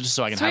stuff. So just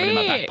so I can have it in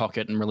my back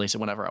pocket and release it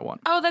whenever I want.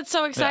 Oh, that's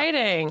so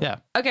exciting. Yeah.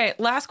 Okay,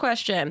 last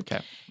question.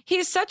 Okay.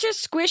 He's such a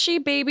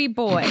squishy baby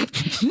boy.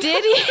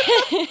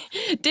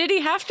 Did he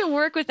have to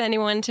work with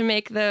anyone to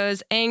make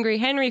those angry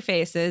Henry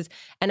faces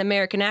and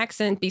American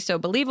accent be so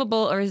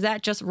believable, or is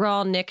that just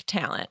raw Nick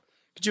talent?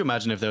 Could you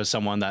imagine if there was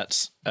someone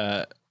that's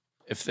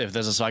if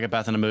there's a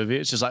psychopath in a movie,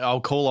 it's just like, I'll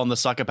call on the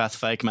psychopath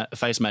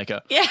face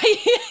maker. Yeah.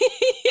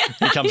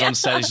 He comes on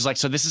stage, he's just like,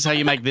 so this is how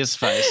you make this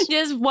face.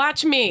 Just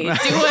watch me do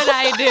what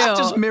I do.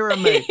 Just mirror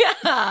me.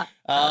 Yeah.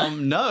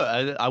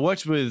 No, I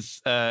worked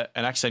with an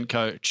accent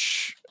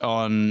coach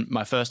on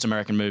my first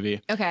American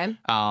movie. Okay.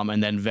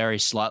 And then very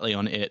slightly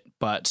on It.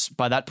 But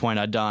by that point,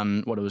 I'd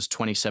done,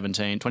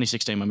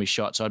 2016 when we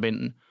shot. So I'd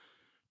been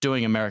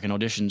doing American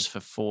auditions for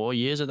 4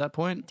 years at that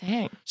point.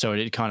 Dang. So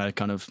it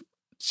kind of,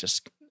 it's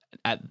just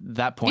at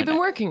that point. You've been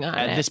working on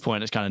it. At this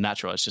point, it's kind of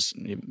natural. It's just,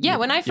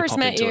 when I first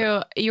met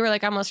you, you were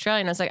like, I'm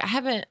Australian. I was like, I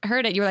haven't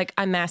heard it. You were like,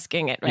 I'm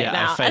masking it right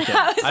now. I fake it.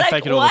 I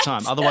fake it all the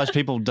time. Otherwise,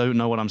 people don't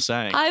know what I'm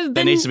saying.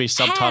 There needs to be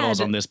subtitles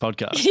on this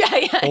podcast. Yeah.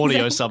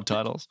 Audio exactly.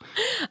 subtitles.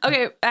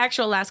 Okay,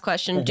 actual last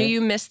question. Do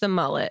you miss the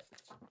mullet?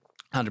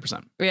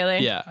 100%. Really?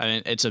 Yeah. I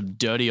mean, it's a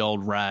dirty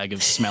old rag of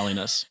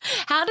smelliness.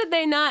 How did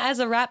they not, as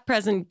a rap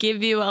present,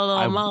 give you a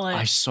little mullet?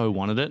 I so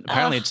wanted it.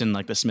 Apparently, it's in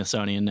like the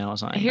Smithsonian now or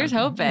something. Here's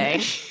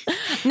hoping.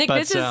 Nick, But,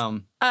 this is...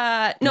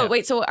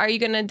 wait, so are you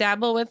going to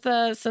dabble with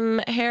some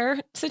hair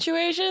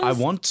situations? I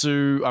want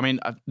to. I mean,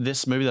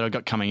 this movie that I've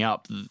got coming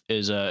up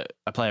is I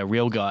play a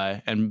real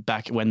guy, and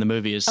back when the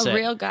movie is set,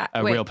 real guy?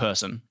 a Wait. real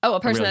person. Oh,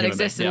 a person real that human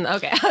exists being, in... yeah.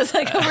 Okay, I was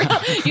like,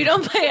 you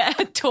don't play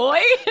a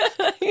toy?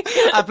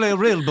 I play a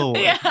real boy.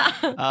 Yeah.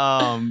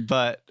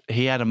 But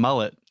he had a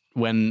mullet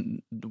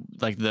when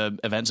like the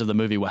events of the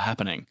movie were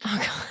happening.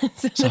 Oh, God.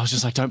 So I was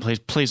just like,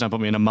 please don't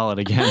put me in a mullet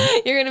again.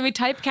 You're going to be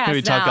typecast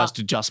Maybe now. typecast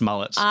to just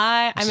mullets.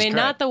 I This is mean,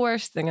 great. not the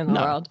worst thing in the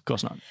No, world. of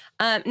course not.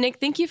 Nick,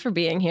 thank you for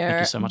being here.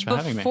 Thank you so much for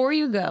having me. Before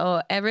you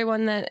go,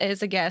 everyone that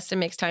is a guest and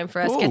makes time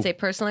for us gets a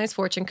personalized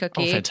fortune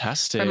cookie. Oh,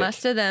 fantastic. From us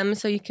to them,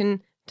 so you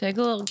can take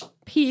a little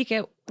peek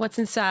at what's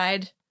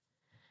inside.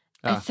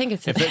 I think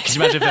it's... Could you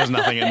imagine if there's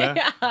nothing in there?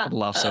 Yeah. I'd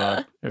laugh so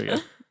hard. Here we go.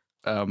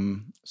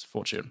 It's a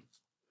fortune.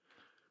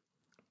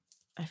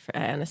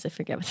 I honestly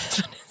forget what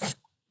this one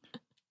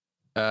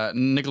is.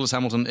 Nicholas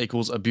Hamilton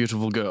equals a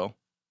beautiful girl.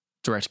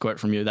 Direct quote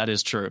from you. That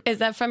is true. Is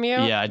that from you?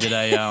 Yeah, I did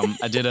I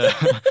did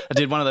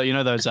one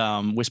of those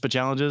whisper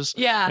challenges.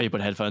 Yeah. Where you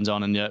put headphones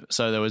on and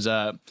so there was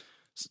the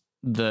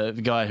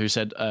guy who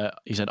said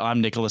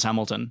I'm Nicholas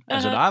Hamilton.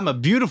 I said I'm a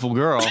beautiful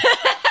girl.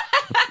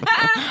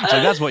 So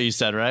that's what you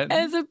said, right?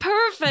 It's a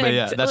perfect. But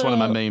yeah, that's one of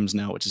my memes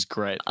now, which is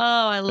great. Oh,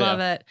 I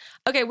love it.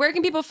 Okay, where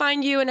can people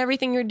find you and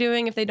everything you're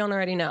doing if they don't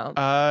already know?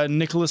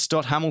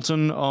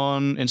 Nicholas.Hamilton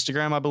on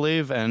Instagram, I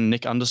believe, and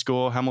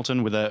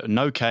Nick_Hamilton with a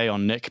no K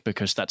on Nick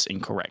because that's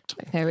incorrect.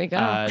 There we go.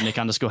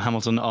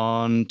 Nick_Hamilton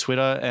on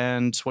Twitter,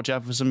 and watch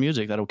out for some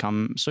music that'll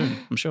come soon,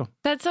 I'm sure.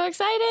 That's so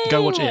exciting.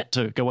 Go watch it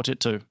too.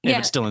 If Yeah.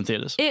 it's still in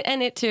theaters. It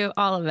and it too,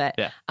 all of it.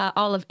 Yeah.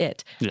 All of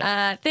it.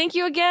 Yeah. Thank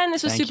you again.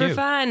 This was Thank super you.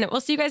 fun.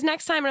 We'll see you guys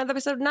next time. Another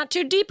episode of Not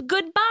Too Deep.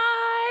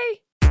 Goodbye.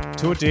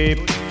 Too deep,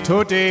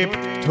 too deep,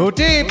 too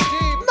deep,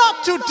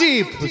 not too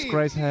deep with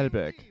Grace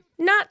Helbig.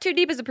 Not Too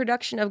Deep is a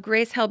production of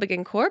Grace Helbig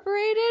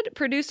Incorporated,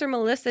 producer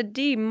Melissa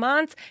D.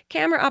 Montz,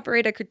 camera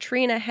operator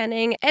Katrina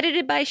Henning,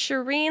 edited by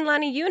Shireen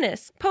Lani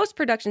Yunus,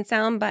 post-production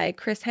sound by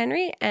Chris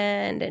Henry,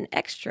 and an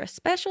extra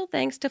special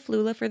thanks to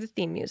Flula for the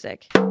theme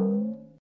music.